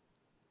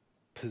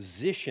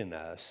position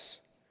us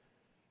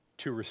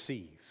to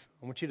receive.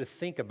 I want you to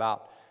think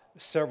about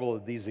several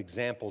of these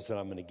examples that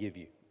I'm going to give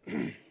you.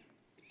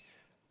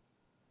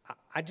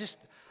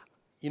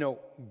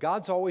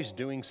 God's always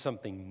doing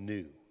something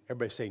new.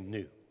 Everybody say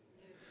new.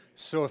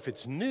 So if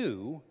it's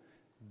new,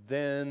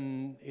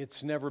 then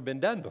it's never been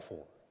done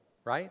before,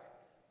 right?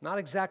 Not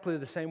exactly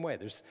the same way.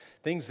 There's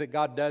things that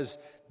God does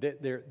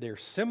that they're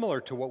similar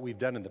to what we've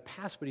done in the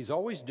past, but he's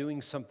always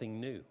doing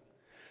something new.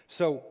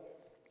 So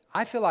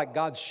I feel like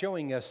God's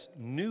showing us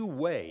new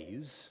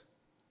ways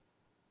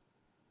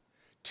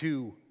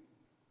to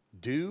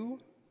do,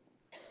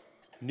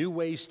 new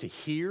ways to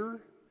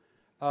hear,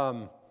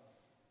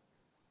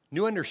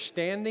 new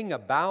understanding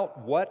about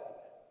what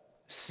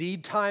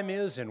seed time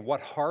is and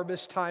what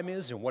harvest time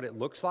is and what it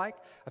looks like.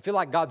 I feel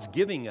like God's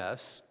giving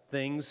us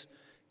things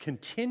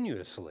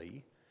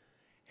continuously,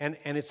 and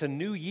it's a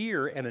new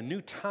year and a new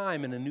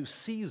time and a new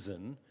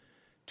season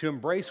to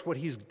embrace what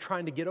he's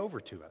trying to get over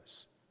to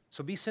us.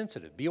 So be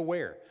sensitive, be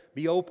aware,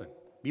 be open,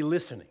 be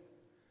listening,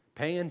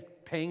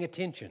 paying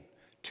attention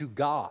to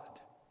God.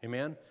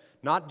 Amen?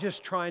 Not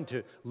just trying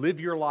to live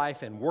your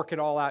life and work it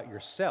all out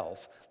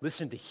yourself.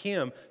 Listen to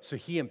him so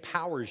he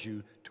empowers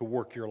you to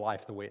work your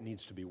life the way it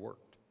needs to be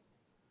worked.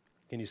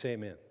 Can you say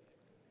amen?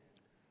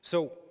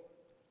 So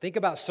think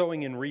about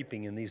sowing and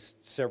reaping in these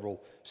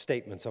several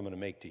statements I'm going to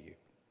make to you.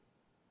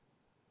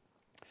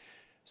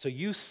 So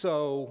you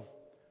sow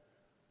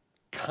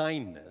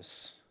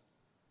kindness.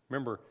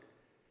 Remember,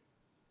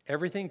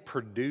 everything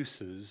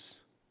produces,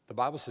 the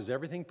Bible says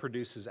everything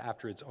produces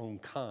after its own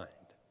kind.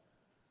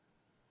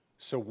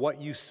 So what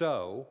you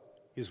sow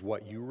is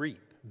what you reap.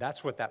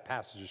 That's what that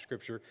passage of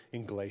Scripture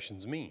in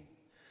Galatians means.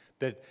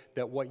 That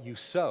what you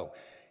sow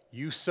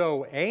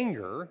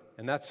anger,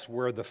 and that's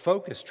where the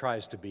focus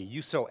tries to be.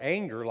 You sow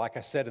anger, like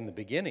I said in the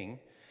beginning,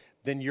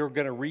 then you're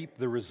going to reap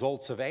the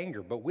results of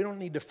anger. But we don't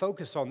need to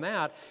focus on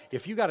that.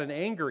 If you got an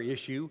anger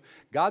issue,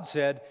 God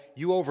said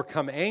you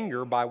overcome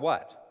anger by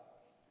what?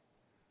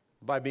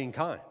 By being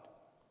kind.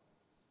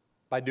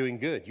 By doing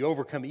good. You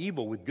overcome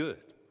evil with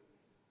good.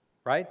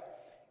 Right?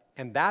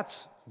 And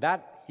that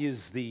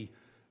is the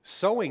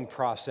sowing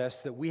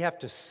process that we have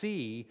to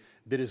see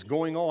that is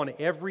going on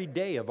every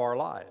day of our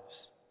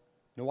lives.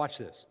 Now watch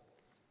this.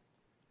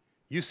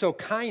 You sow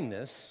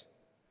kindness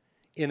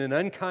in an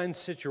unkind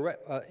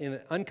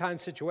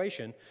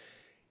situation,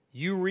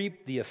 you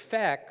reap the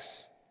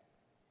effects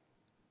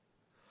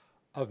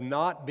of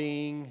not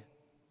being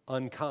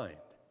unkind.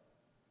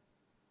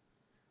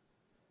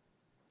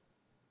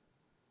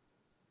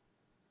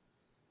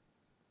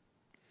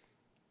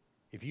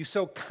 If you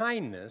sow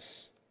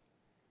kindness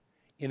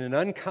in an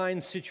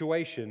unkind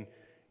situation,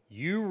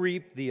 you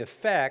reap the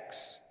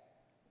effects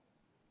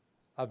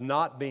of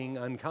not being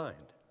unkind.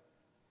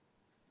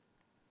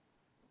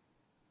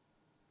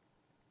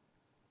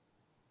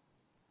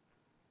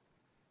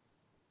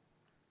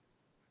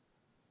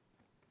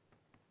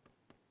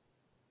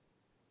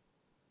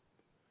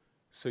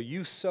 So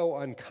you sow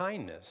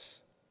unkindness,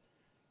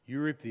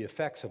 you reap the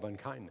effects of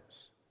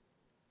unkindness.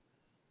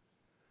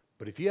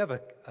 But if you have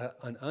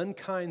an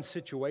unkind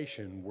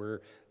situation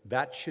where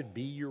that should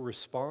be your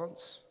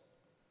response,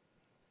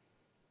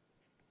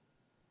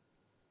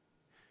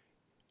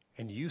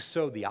 and you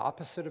sow the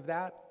opposite of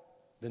that,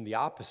 then the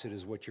opposite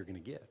is what you're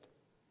going to get.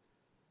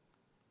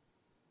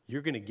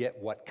 You're going to get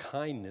what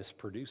kindness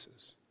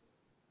produces.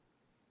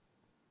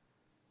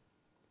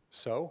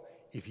 So,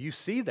 if you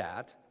see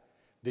that,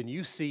 then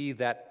you see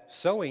that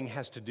sowing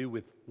has to do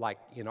with, like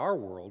in our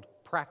world,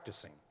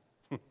 practicing.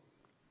 We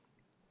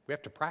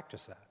have to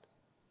practice that.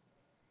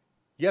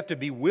 You have to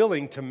be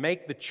willing to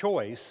make the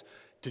choice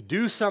to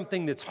do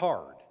something that's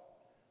hard,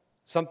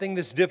 something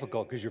that's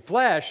difficult, because your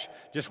flesh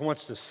just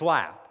wants to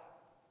slap.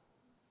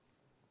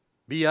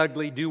 Be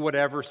ugly, do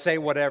whatever, say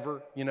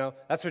whatever,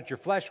 that's what your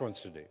flesh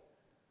wants to do.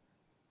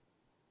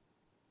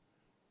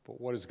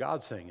 But what is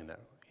God saying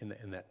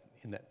in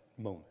that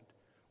moment?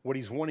 What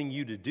He's wanting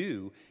you to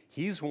do,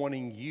 He's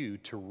wanting you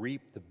to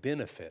reap the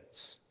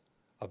benefits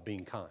of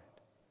being kind.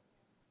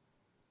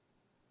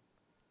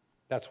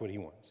 That's what He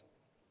wants.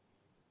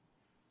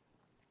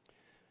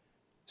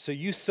 So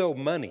you sow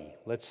money,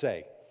 let's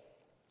say,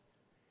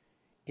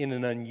 in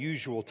an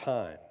unusual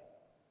time.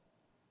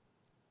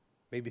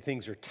 Maybe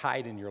things are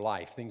tight in your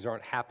life. Things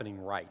aren't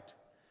happening right.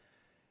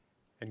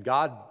 And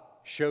God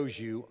shows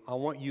you, I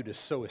want you to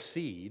sow a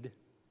seed.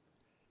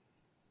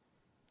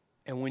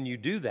 And when you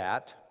do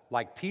that,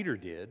 like Peter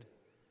did,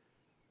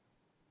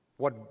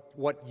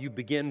 what you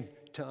begin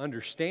to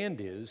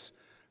understand is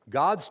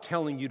God's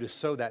telling you to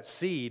sow that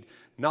seed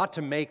not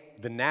to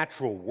make the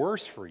natural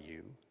worse for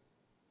you.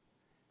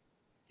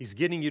 He's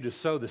getting you to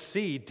sow the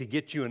seed to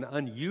get you an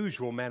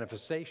unusual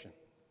manifestation.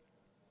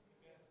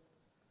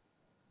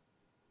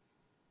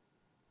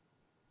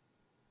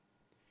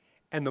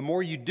 And the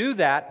more you do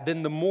that,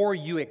 then the more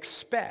you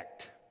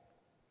expect.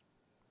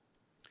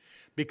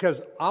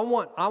 Because I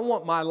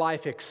want my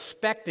life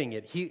expecting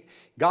it.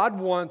 God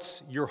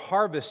wants your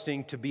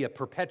harvesting to be a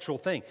perpetual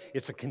thing.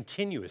 It's a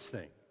continuous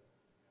thing.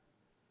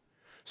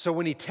 So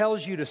when He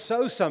tells you to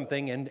sow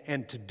something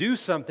and to do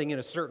something in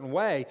a certain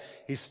way,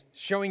 He's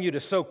showing you to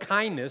sow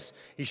kindness.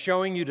 He's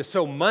showing you to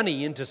sow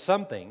money into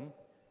something.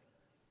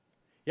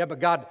 Yeah, but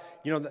God,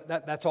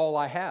 that's all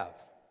I have.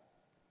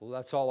 Well,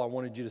 that's all I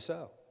wanted you to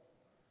sow.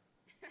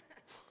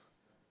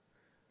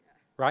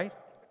 Right?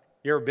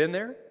 You ever been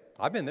there?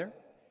 I've been there.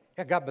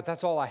 Yeah, God, but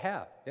that's all I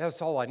have. Yeah,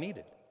 that's all I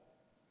needed.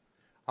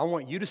 I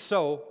want you to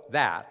sow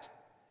that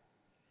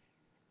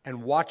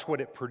and watch what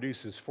it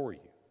produces for you.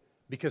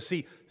 Because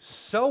see,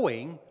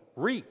 sowing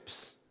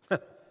reaps.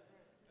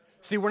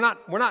 See, we're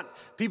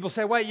not, people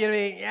say, well,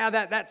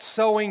 that's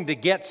sowing to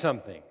get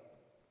something.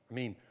 I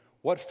mean,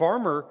 what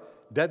farmer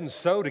doesn't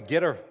sow to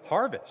get a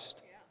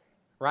harvest?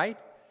 Right?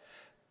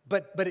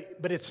 But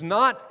it's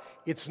not,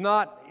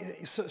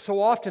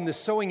 so often the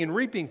sowing and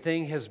reaping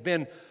thing has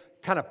been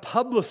kind of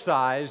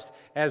publicized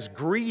as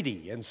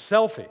greedy and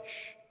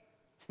selfish.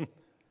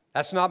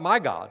 That's not my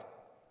God.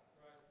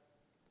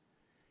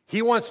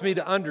 He wants me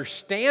to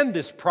understand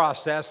this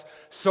process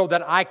so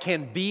that I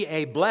can be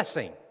a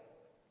blessing.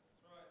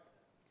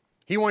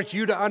 He wants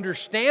you to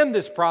understand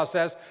this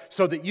process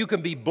so that you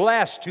can be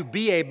blessed to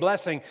be a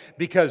blessing,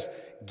 because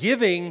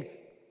giving,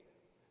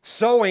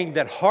 sowing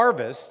that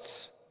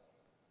harvests,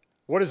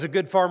 what does a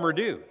good farmer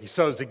do? He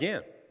sows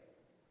again.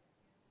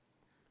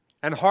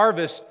 And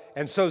harvests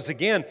and sows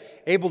again,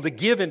 able to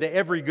give into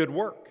every good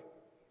work.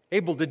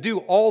 Able to do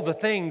all the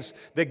things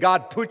that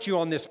God put you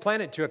on this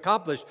planet to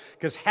accomplish.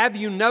 Because have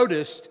you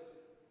noticed,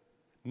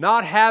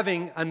 not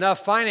having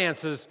enough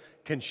finances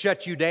can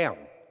shut you down?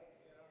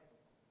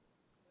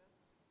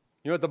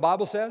 You know what the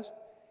Bible says?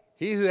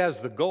 He who has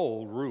the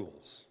gold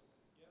rules.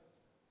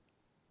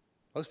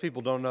 Most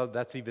people don't know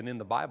that's even in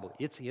the Bible.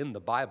 It's in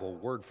the Bible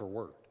word for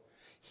word.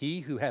 He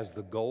who has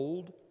the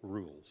gold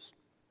rules.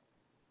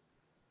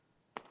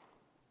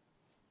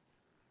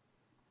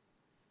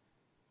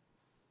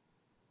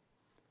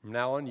 From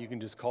now on, you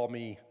can just call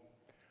me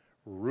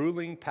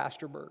Ruling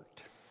Pastor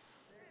Bert.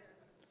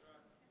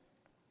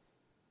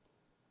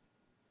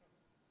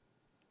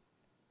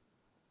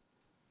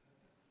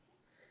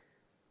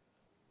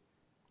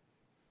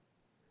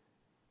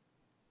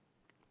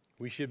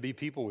 We should be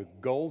people with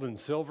gold and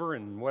silver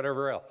and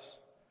whatever else.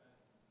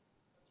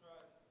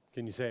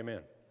 Can you say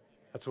amen?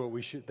 That's what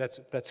we should.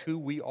 That's who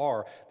we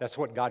are. That's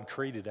what God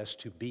created us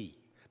to be.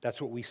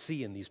 That's what we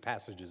see in these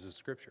passages of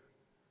Scripture.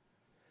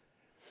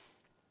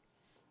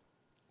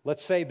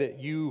 Let's say that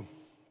you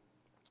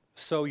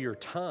sow your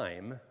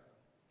time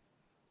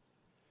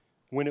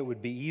when it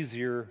would be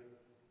easier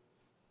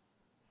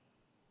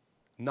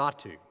not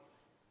to.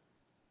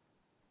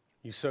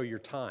 You sow your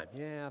time.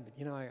 Yeah, but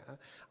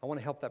I want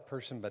to help that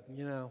person, but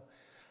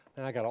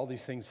and I got all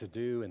these things to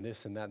do and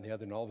this and that and the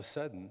other, and all of a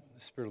sudden,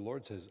 the Spirit of the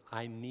Lord says,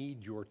 I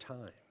need your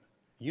time.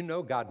 You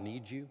know God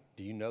needs you.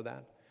 Do you know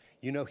that?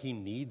 You know He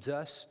needs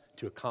us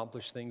to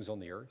accomplish things on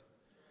the earth?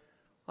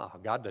 Oh,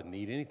 God doesn't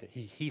need anything.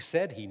 He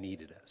said He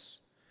needed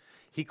us.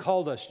 He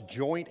called us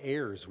joint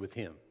heirs with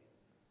Him.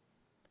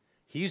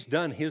 He's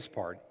done His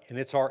part, and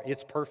it's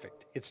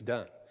perfect. It's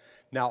done.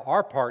 Now,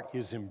 our part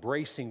is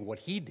embracing what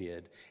He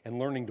did and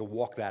learning to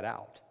walk that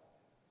out.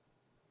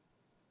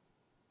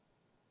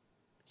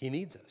 He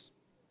needs us.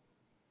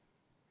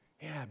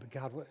 Yeah, but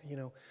God,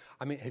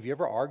 have you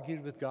ever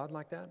argued with God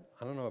like that?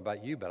 I don't know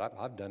about you, but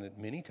I've done it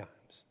many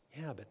times.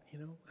 Yeah, but, I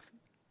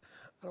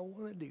don't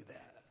want to do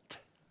that.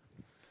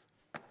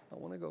 I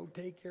want to go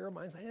take care of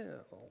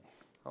myself.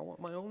 I want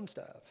my own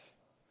stuff.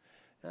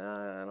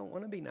 I don't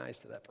want to be nice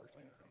to that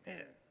person.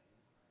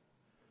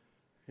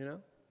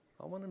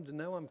 I want them to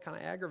know I'm kind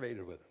of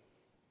aggravated with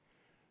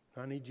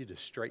them. I need you to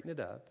straighten it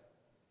up.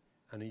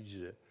 I need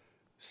you to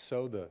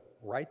sow the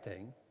right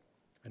thing.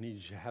 I need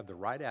you to have the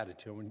right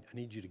attitude. I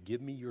need you to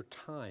give me your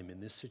time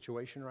in this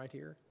situation right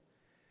here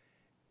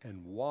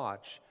and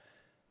watch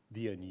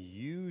the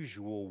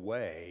unusual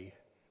way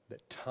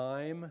that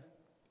time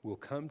will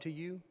come to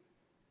you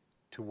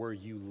to where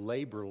you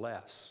labor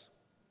less.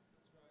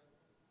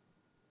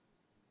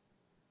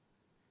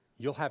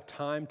 You'll have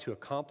time to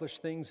accomplish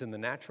things in the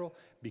natural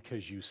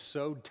because you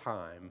sowed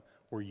time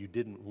where you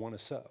didn't want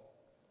to sow.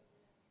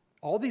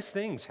 All these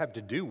things have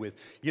to do with,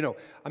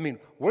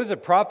 what does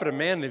it profit a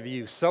man if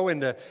you sow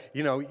into,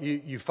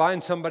 you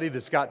find somebody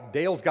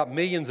Dale's got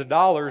millions of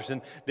dollars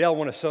and Dale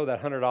want to sow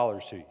that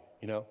 $100 to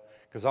you,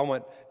 because I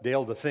want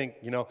Dale to think,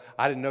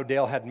 I didn't know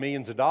Dale had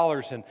millions of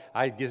dollars and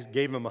I just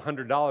gave him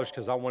 $100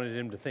 because I wanted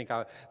him to think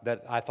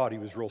that I thought he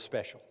was real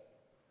special.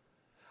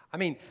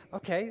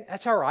 Okay,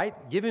 that's all right.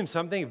 Give him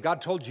something if God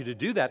told you to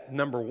do that,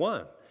 number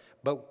one.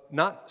 But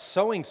not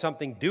sowing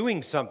something,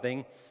 doing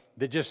something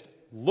that just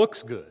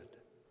looks good.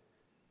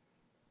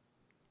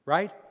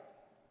 Right?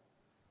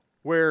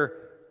 Where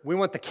we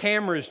want the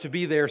cameras to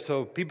be there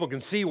so people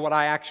can see what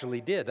I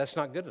actually did. That's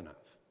not good enough.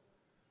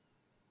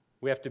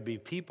 We have to be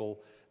people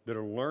that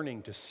are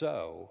learning to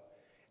sow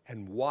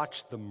and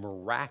watch the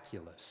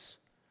miraculous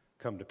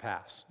come to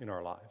pass in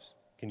our lives.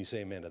 Can you say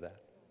amen to that?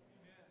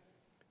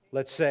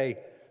 Let's say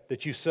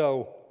that you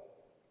sow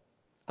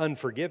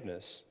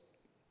unforgiveness.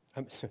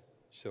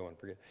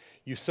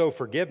 You sow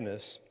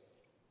forgiveness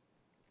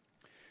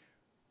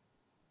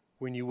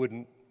when you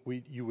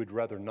would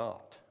rather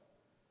not.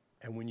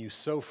 And when you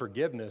sow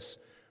forgiveness,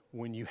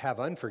 when you have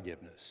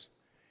unforgiveness,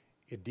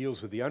 it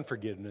deals with the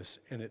unforgiveness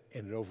and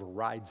it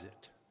overrides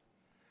it.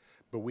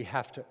 But we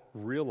have to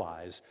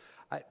realize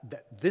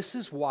that this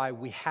is why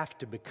we have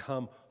to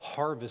become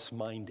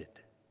harvest-minded.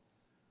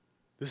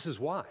 This is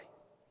why.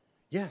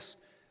 Yes,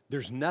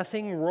 there's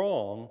nothing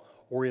wrong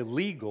or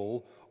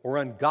illegal or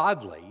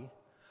ungodly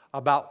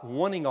about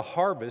wanting a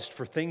harvest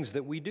for things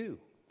that we do.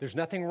 There's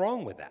nothing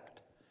wrong with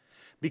that.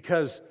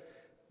 Because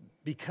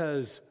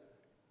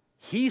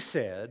He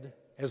said,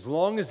 as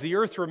long as the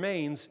earth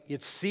remains,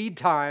 it's seed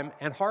time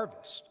and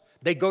harvest.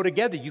 They go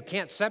together. You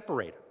can't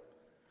separate them.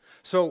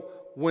 So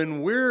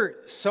when we're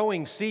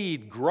sowing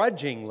seed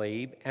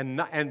grudgingly and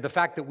the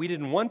fact that we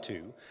didn't want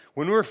to,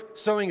 when we're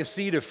sowing a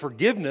seed of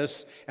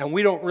forgiveness and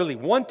we don't really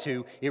want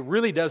to, it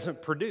really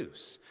doesn't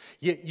produce.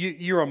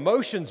 Your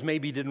emotions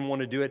maybe didn't want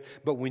to do it,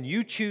 but when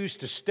you choose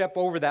to step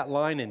over that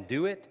line and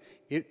do it,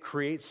 it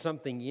creates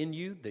something in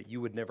you that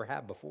you would never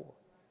have before.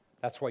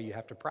 That's why you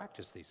have to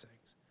practice these things.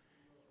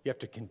 You have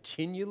to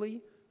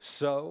continually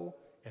sow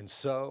and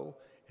sow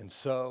and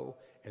sow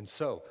and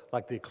sow,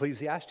 like the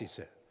Ecclesiastes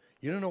said.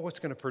 You don't know what's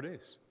going to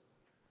produce.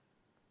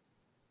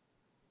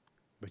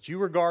 But you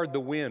regard the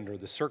wind or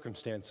the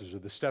circumstances or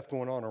the stuff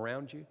going on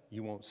around you,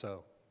 you won't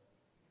sow.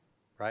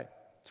 Right?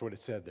 That's what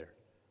it said there.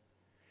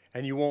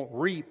 And you won't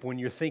reap when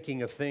you're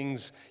thinking of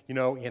things,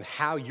 in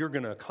how you're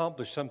going to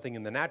accomplish something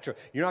in the natural.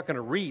 You're not going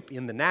to reap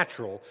in the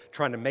natural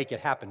trying to make it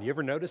happen. You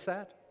ever notice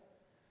that?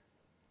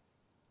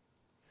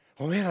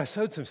 Oh man, I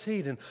sowed some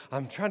seed and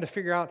I'm trying to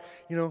figure out,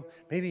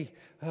 maybe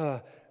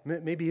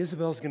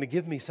Isabel's going to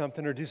give me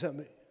something or do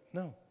something.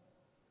 No,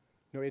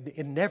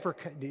 it never.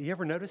 Do you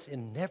ever notice? It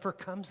never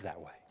comes that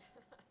way.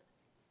 That's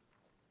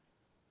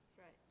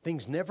right.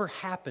 Things never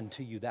happen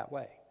to you that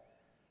way.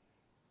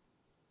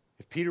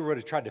 If Peter would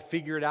have tried to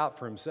figure it out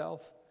for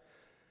himself,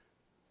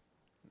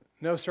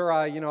 No, sir,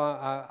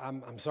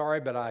 I'm sorry,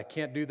 but I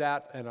can't do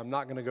that, and I'm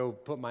not going to go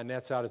put my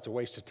nets out. It's a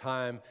waste of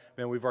time.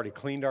 Man, we've already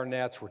cleaned our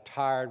nets. We're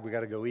tired. We got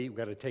to go eat. We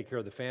got to take care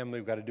of the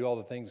family. We got to do all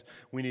the things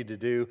we need to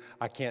do.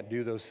 I can't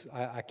do those.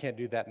 I can't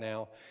do that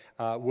now.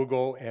 We'll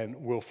go and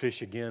we'll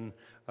fish again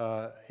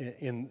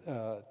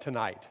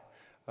tonight.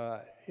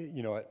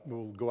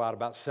 We'll go out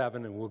about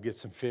 7 and we'll get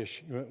some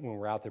fish when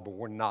we're out there, but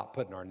we're not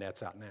putting our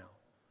nets out now.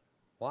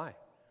 Why?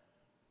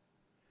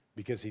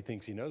 Because he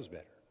thinks he knows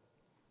better.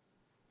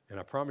 And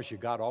I promise you,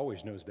 God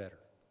always knows better.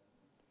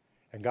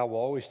 And God will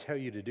always tell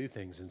you to do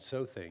things and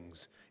sow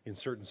things in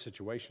certain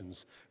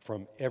situations.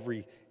 From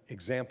every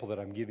example that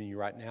I'm giving you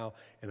right now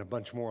and a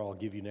bunch more I'll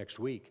give you next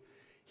week,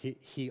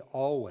 He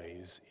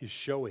always is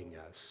showing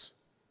us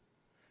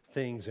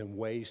things and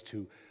ways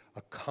to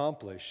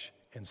accomplish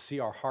and see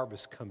our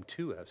harvest come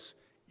to us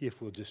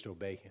if we'll just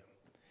obey Him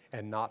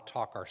and not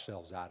talk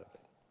ourselves out of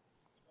it.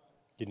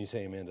 Can you say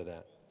amen to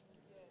that?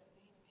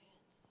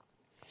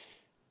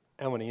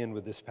 I want to end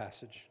with this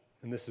passage.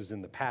 And this is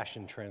in the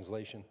Passion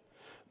Translation.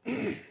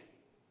 There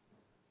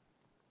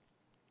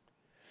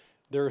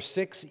are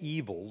 6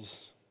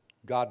 evils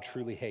God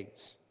truly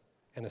hates,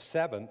 and a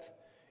 7th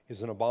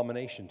is an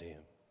abomination to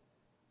Him.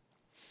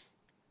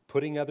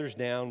 Putting others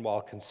down while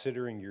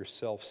considering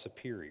yourself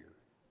superior.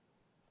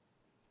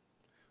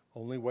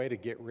 Only way to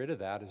get rid of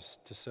that is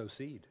to sow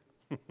seed.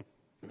 You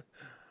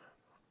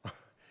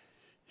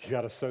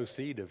got to sow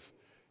seed of,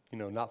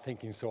 not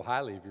thinking so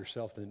highly of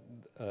yourself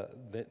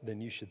than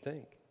you should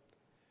think.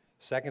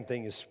 Second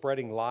thing is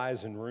spreading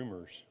lies and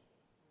rumors.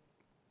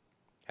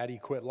 How do you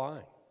quit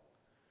lying?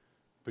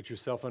 Put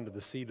yourself under the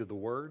seat of the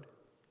Word.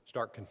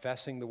 Start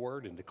confessing the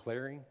Word and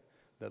declaring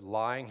that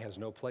lying has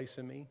no place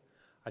in me.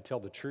 I tell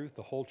the truth,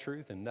 the whole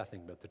truth, and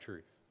nothing but the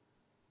truth.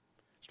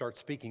 Start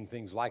speaking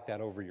things like that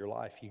over your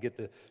life. You get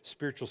the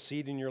spiritual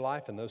seed in your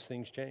life, and those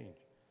things change.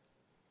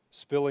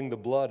 Spilling the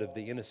blood of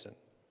the innocent.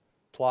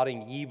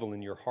 Plotting evil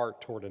in your heart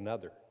toward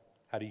another.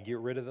 How do you get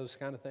rid of those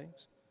kind of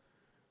things?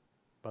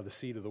 By the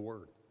seed of the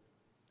Word.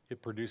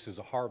 It produces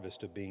a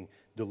harvest of being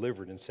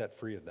delivered and set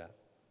free of that.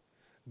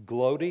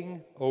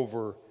 Gloating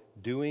over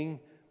doing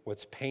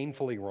what's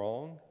painfully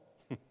wrong.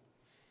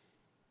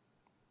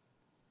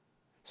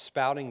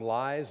 Spouting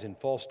lies and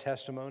false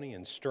testimony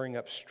and stirring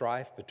up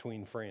strife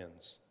between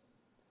friends.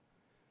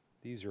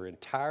 These are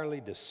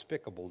entirely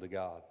despicable to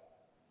God.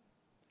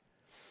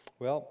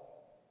 Well,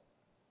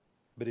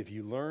 but if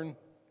you learn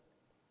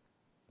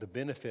the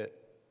benefit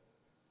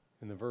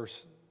in the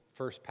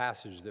first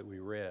passage that we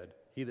read,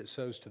 he that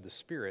sows to the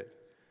Spirit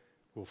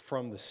will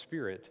from the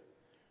Spirit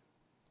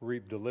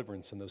reap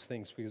deliverance in those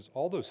things, because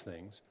all those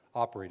things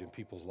operate in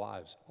people's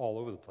lives all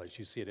over the place.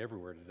 You see it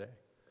everywhere today.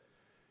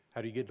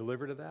 How do you get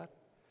delivered of that?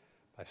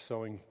 By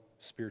sowing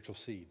spiritual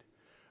seed,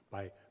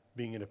 by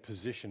being in a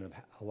position of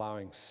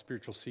allowing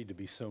spiritual seed to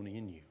be sown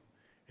in you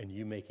and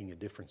you making a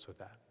difference with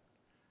that.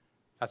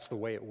 That's the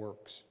way it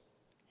works.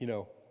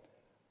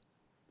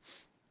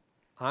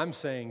 I'm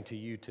saying to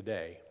you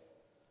today,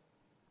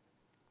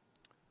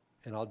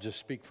 and I'll just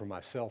speak for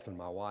myself and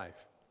my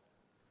wife,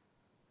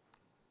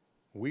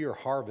 we are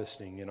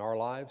harvesting in our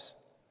lives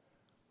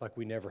like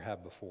we never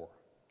have before.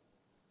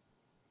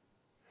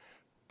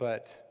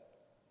 But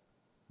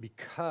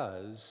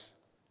because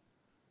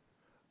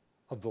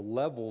of the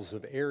levels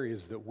of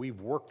areas that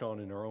we've worked on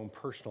in our own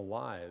personal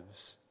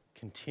lives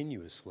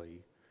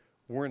continuously,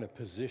 we're in a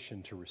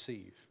position to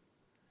receive.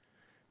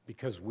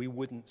 Because we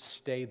wouldn't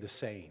stay the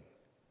same.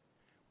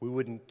 We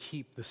wouldn't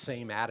keep the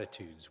same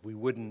attitudes. We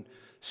wouldn't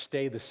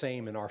stay the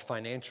same in our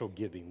financial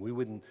giving. We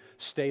wouldn't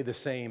stay the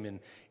same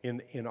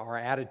in our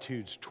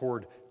attitudes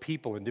toward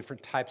people in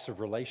different types of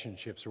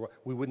relationships.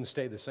 We wouldn't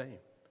stay the same.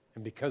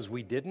 And because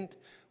we didn't,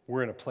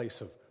 we're in a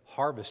place of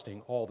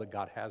harvesting all that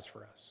God has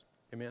for us.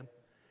 Amen?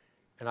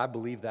 And I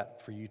believe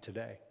that for you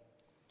today.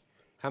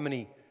 How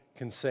many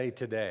can say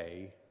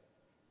today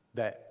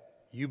that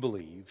you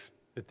believe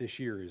that this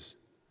year is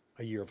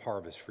a year of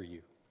harvest for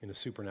you in a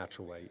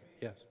supernatural way?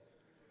 Yes.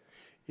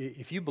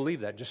 If you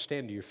believe that, just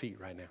stand to your feet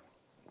right now.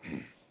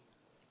 In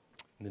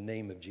the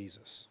name of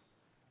Jesus.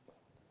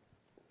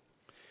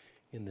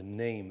 In the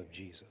name of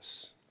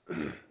Jesus.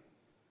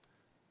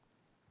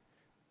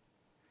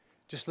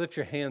 Just lift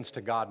your hands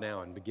to God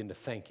now and begin to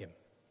thank Him.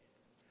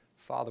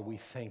 Father, we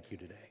thank you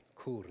today.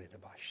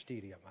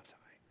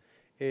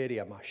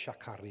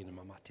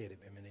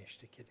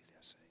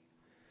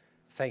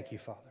 Thank you,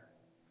 Father.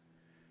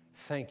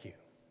 Thank you.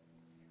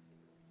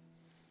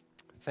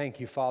 Thank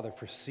you, Father,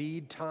 for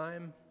seed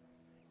time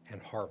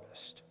and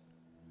harvest.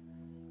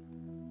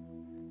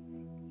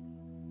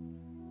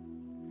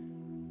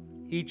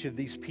 Each of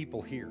these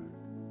people here,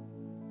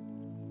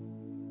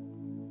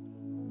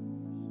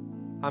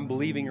 I'm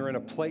believing are in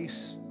a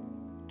place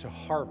to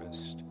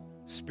harvest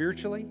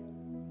spiritually,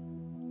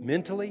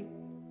 mentally,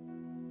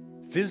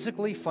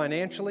 physically,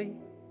 financially,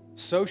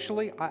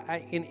 socially,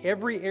 in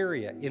every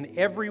area, in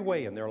every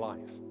way in their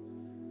life,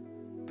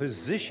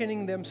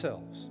 positioning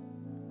themselves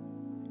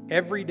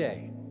every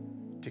day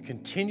to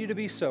continue to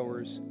be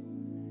sowers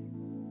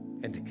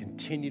and to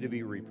continue to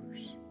be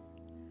reapers.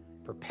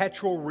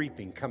 perpetual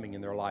reaping coming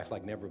in their life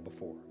like never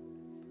before.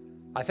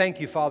 I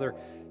thank you, Father,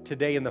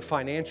 today in the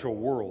financial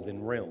world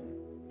and realm,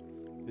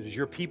 that as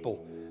your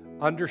people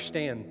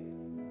understand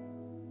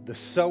the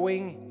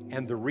sowing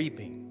and the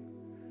reaping,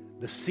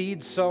 the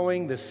seed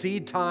sowing, the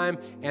seed time,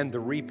 and the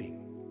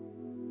reaping,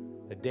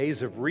 the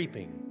days of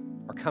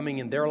reaping are coming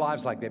in their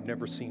lives like they've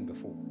never seen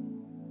before.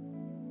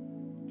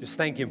 Just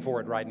thank Him for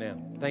it right now.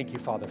 Thank you,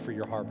 Father, for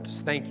your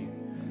harvest. Thank you.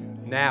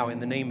 Now, in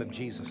the name of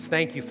Jesus,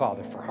 thank you,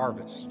 Father, for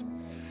harvest.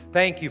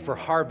 Thank you for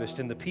harvest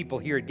and the people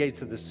here at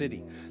Gates of the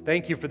City.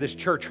 Thank you for this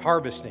church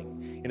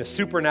harvesting in a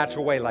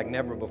supernatural way like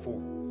never before.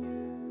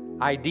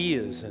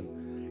 Ideas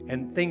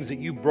and things that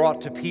you brought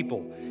to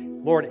people.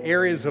 Lord,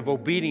 areas of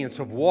obedience,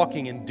 of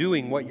walking and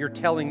doing what you're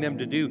telling them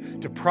to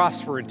do to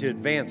prosper and to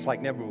advance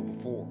like never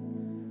before.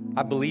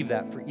 I believe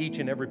that for each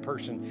and every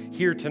person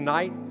here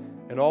tonight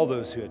and all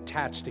those who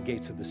attach to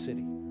Gates of the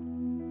City.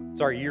 It's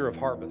our year of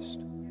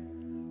harvest.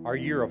 Our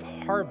year of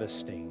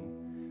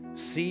harvesting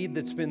seed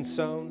that's been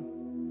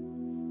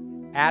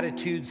sown,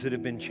 attitudes that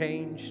have been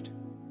changed,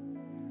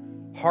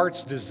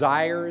 heart's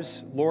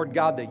desires, Lord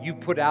God, that you've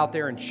put out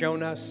there and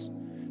shown us,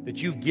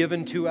 that you've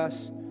given to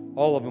us,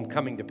 all of them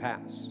coming to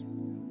pass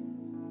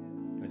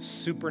in a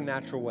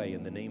supernatural way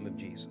in the name of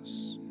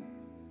Jesus.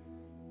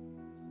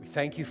 We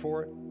thank you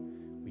for it.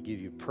 We give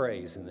you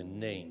praise in the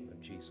name of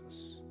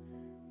Jesus.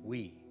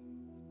 We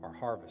are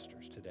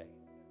harvesters today.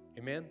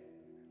 Amen?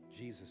 In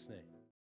Jesus' name.